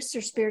abuse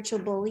or spiritual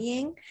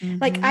bullying.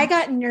 Like I Mm-hmm.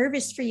 got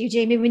nervous for you,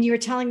 Jamie, when you were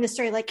telling the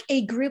story, like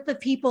a group of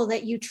people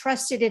that you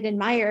trusted and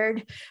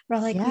admired were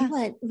like,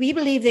 Yeah. we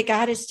believe that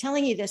God is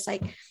telling you this.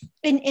 Like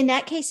in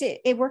that case,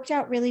 it worked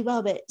out really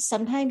well, but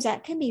sometimes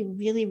that can be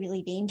really,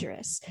 really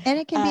dangerous. And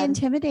it can be Um,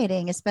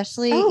 intimidating,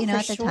 especially, oh, for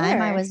at the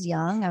time I sure. was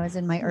young. I was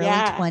in my early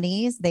Yeah.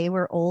 20s. They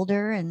were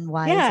older and Yeah.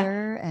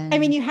 wiser. I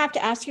mean, And you have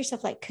to ask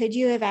yourself, like, could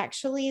you have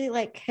actually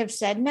have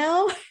said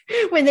no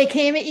when they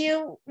came at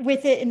you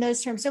with it in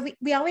those terms? So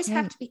we always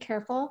have right. to be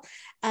careful.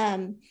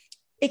 Um,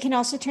 it can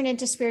also turn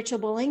into spiritual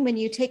bullying when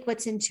you take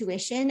what's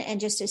intuition and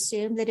just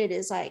assume that it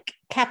is like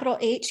capital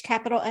H,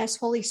 capital S,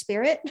 Holy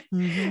Spirit,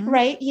 Mm-hmm.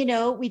 right?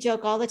 We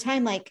joke all the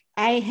time, like,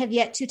 I have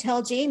yet to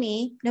tell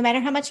Jamie, no matter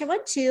how much I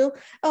want to,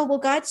 oh, well,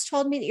 God's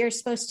told me that you're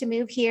supposed to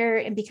move here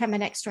and become a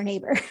next door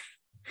neighbor.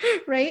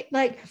 Right?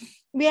 Like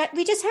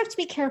we just have to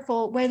be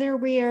careful whether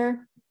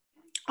we're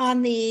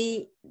on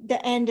the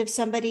end of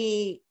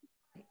somebody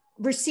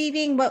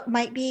receiving what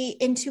might be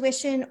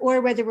intuition, or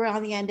whether we're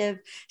on the end of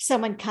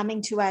someone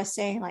coming to us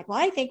saying like, well,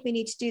 I think we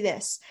need to do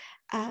this.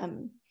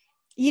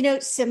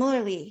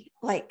 Similarly,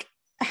 like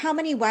how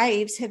many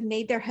wives have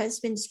made their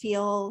husbands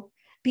feel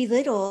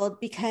belittled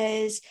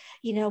because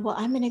well,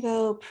 I'm going to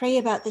go pray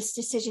about this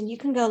decision, you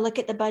can go look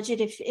at the budget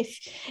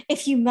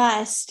if you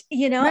must,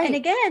 and Right.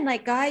 again,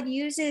 like God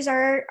uses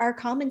our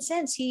common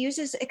sense. He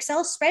uses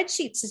Excel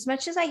spreadsheets, as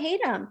much as I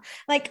hate them,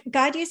 like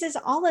God uses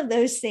all of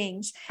those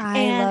things. I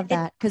And love it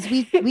that, because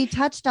we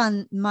touched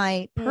on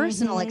my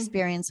personal mm-hmm,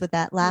 experience with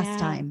that last yeah,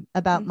 time,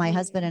 about my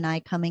husband mm-hmm, and I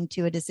coming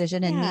to a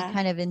decision, and me yeah,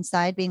 kind of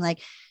inside being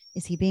like,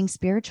 is he being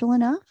spiritual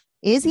enough?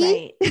 Is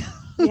he? Right.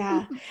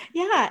 Yeah.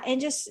 Yeah. And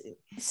just,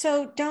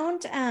 so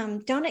don't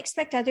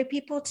expect other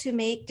people to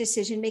make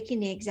decision making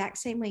the exact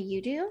same way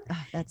you do.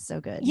 Oh, that's so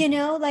good.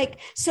 Like,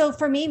 so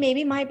for me,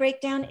 maybe my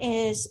breakdown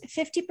is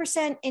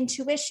 50%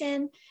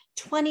 intuition,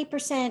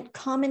 20%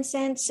 common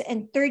sense,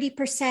 and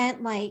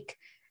 30% like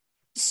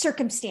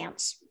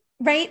circumstance,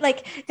 right?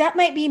 Like that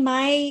might be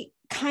my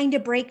kind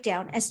of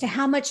breakdown as to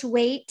how much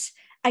weight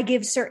I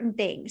give certain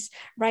things,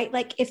 right?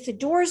 Like if the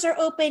doors are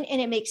open and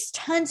it makes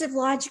tons of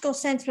logical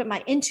sense, but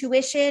my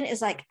intuition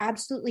is like,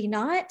 absolutely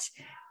not,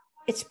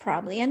 it's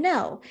probably a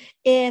no.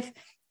 If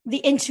the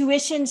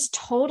intuition's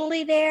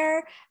totally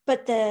there,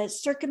 but the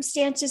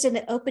circumstances and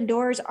the open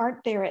doors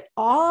aren't there at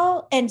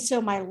all, and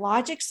so my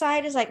logic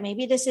side is like,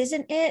 maybe this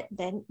isn't it,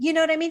 then you know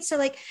what I mean? So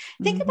like,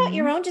 think about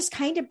your own just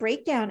kind of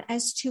breakdown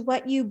as to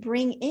what you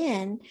bring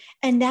in,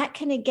 and that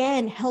can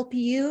again help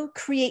you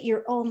create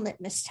your own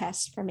litmus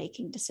test for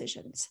making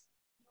decisions.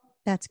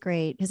 That's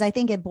great, because I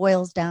think it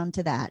boils down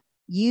to that.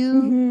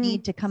 You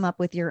need to come up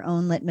with your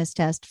own litmus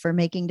test for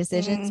making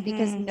decisions,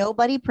 because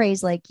nobody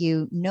prays like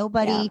you.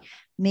 Nobody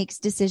makes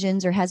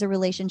decisions or has a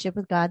relationship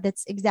with God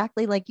that's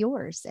exactly like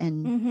yours.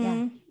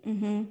 And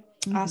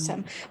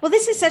Awesome. Well,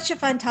 this is such a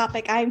fun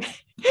topic. I'm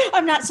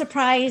not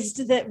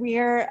surprised that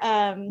we're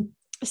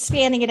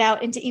spanning it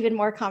out into even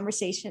more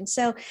conversation.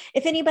 So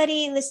if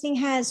anybody listening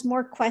has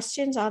more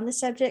questions on the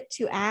subject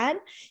to add,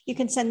 you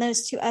can send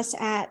those to us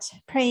at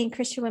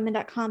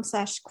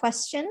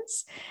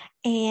prayingchristianwomen.com/questions.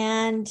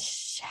 And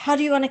how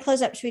do you want to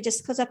close up? Should we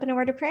just close up in a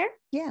word of prayer?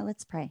 Yeah,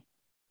 let's pray.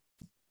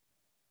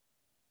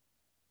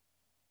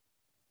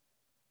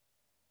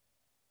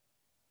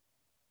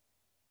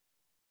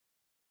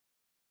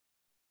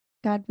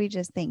 God, we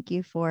just thank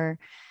you for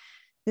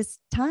this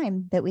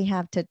time that we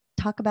have to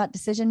talk about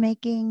decision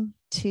making,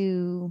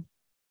 to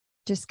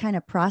just kind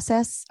of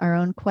process our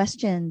own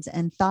questions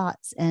and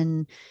thoughts,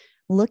 and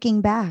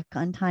looking back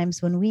on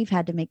times when we've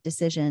had to make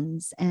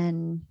decisions.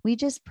 And we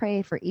just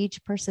pray for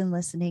each person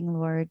listening,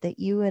 Lord, that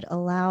you would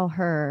allow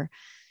her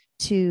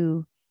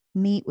to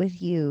meet with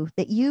you,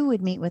 that you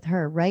would meet with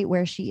her right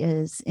where she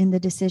is in the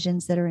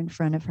decisions that are in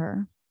front of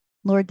her.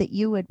 Lord, that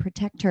you would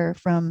protect her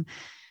from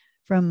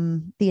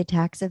the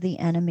attacks of the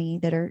enemy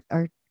that are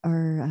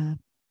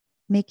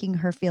making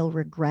her feel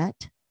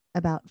regret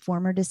about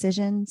former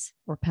decisions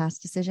or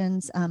past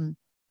decisions, and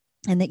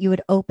that you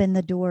would open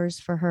the doors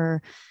for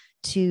her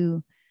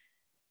to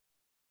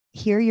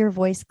hear your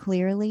voice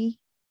clearly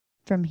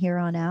from here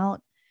on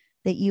out,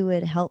 that you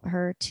would help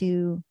her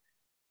to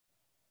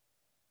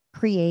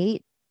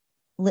create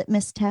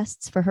litmus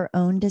tests for her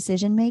own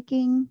decision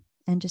making,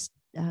 and just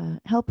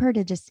help her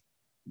to just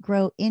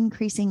grow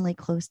increasingly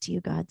close to you,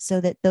 God,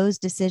 so that those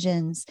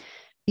decisions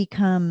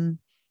become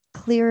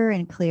clearer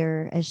and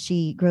clearer as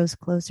she grows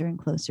closer and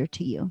closer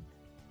to you.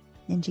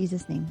 In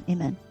Jesus' name,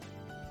 amen.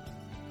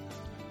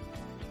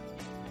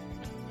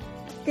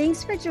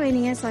 Thanks for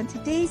joining us on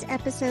today's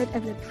episode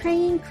of the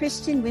Praying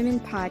Christian Women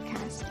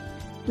podcast.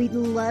 We'd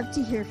love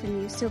to hear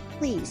from you, so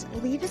please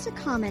leave us a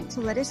comment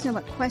to let us know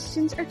what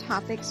questions or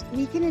topics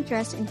we can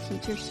address in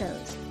future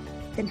shows.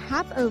 Then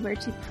hop over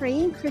to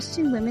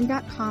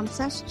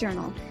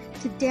prayingchristianwomen.com/journal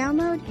to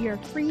download your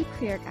free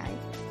prayer guide.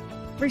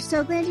 We're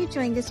so glad you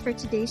joined us for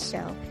today's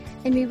show,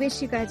 and we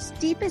wish you God's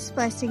deepest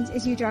blessings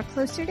as you draw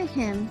closer to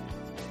Him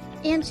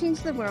and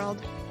change the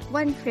world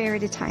one prayer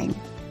at a time.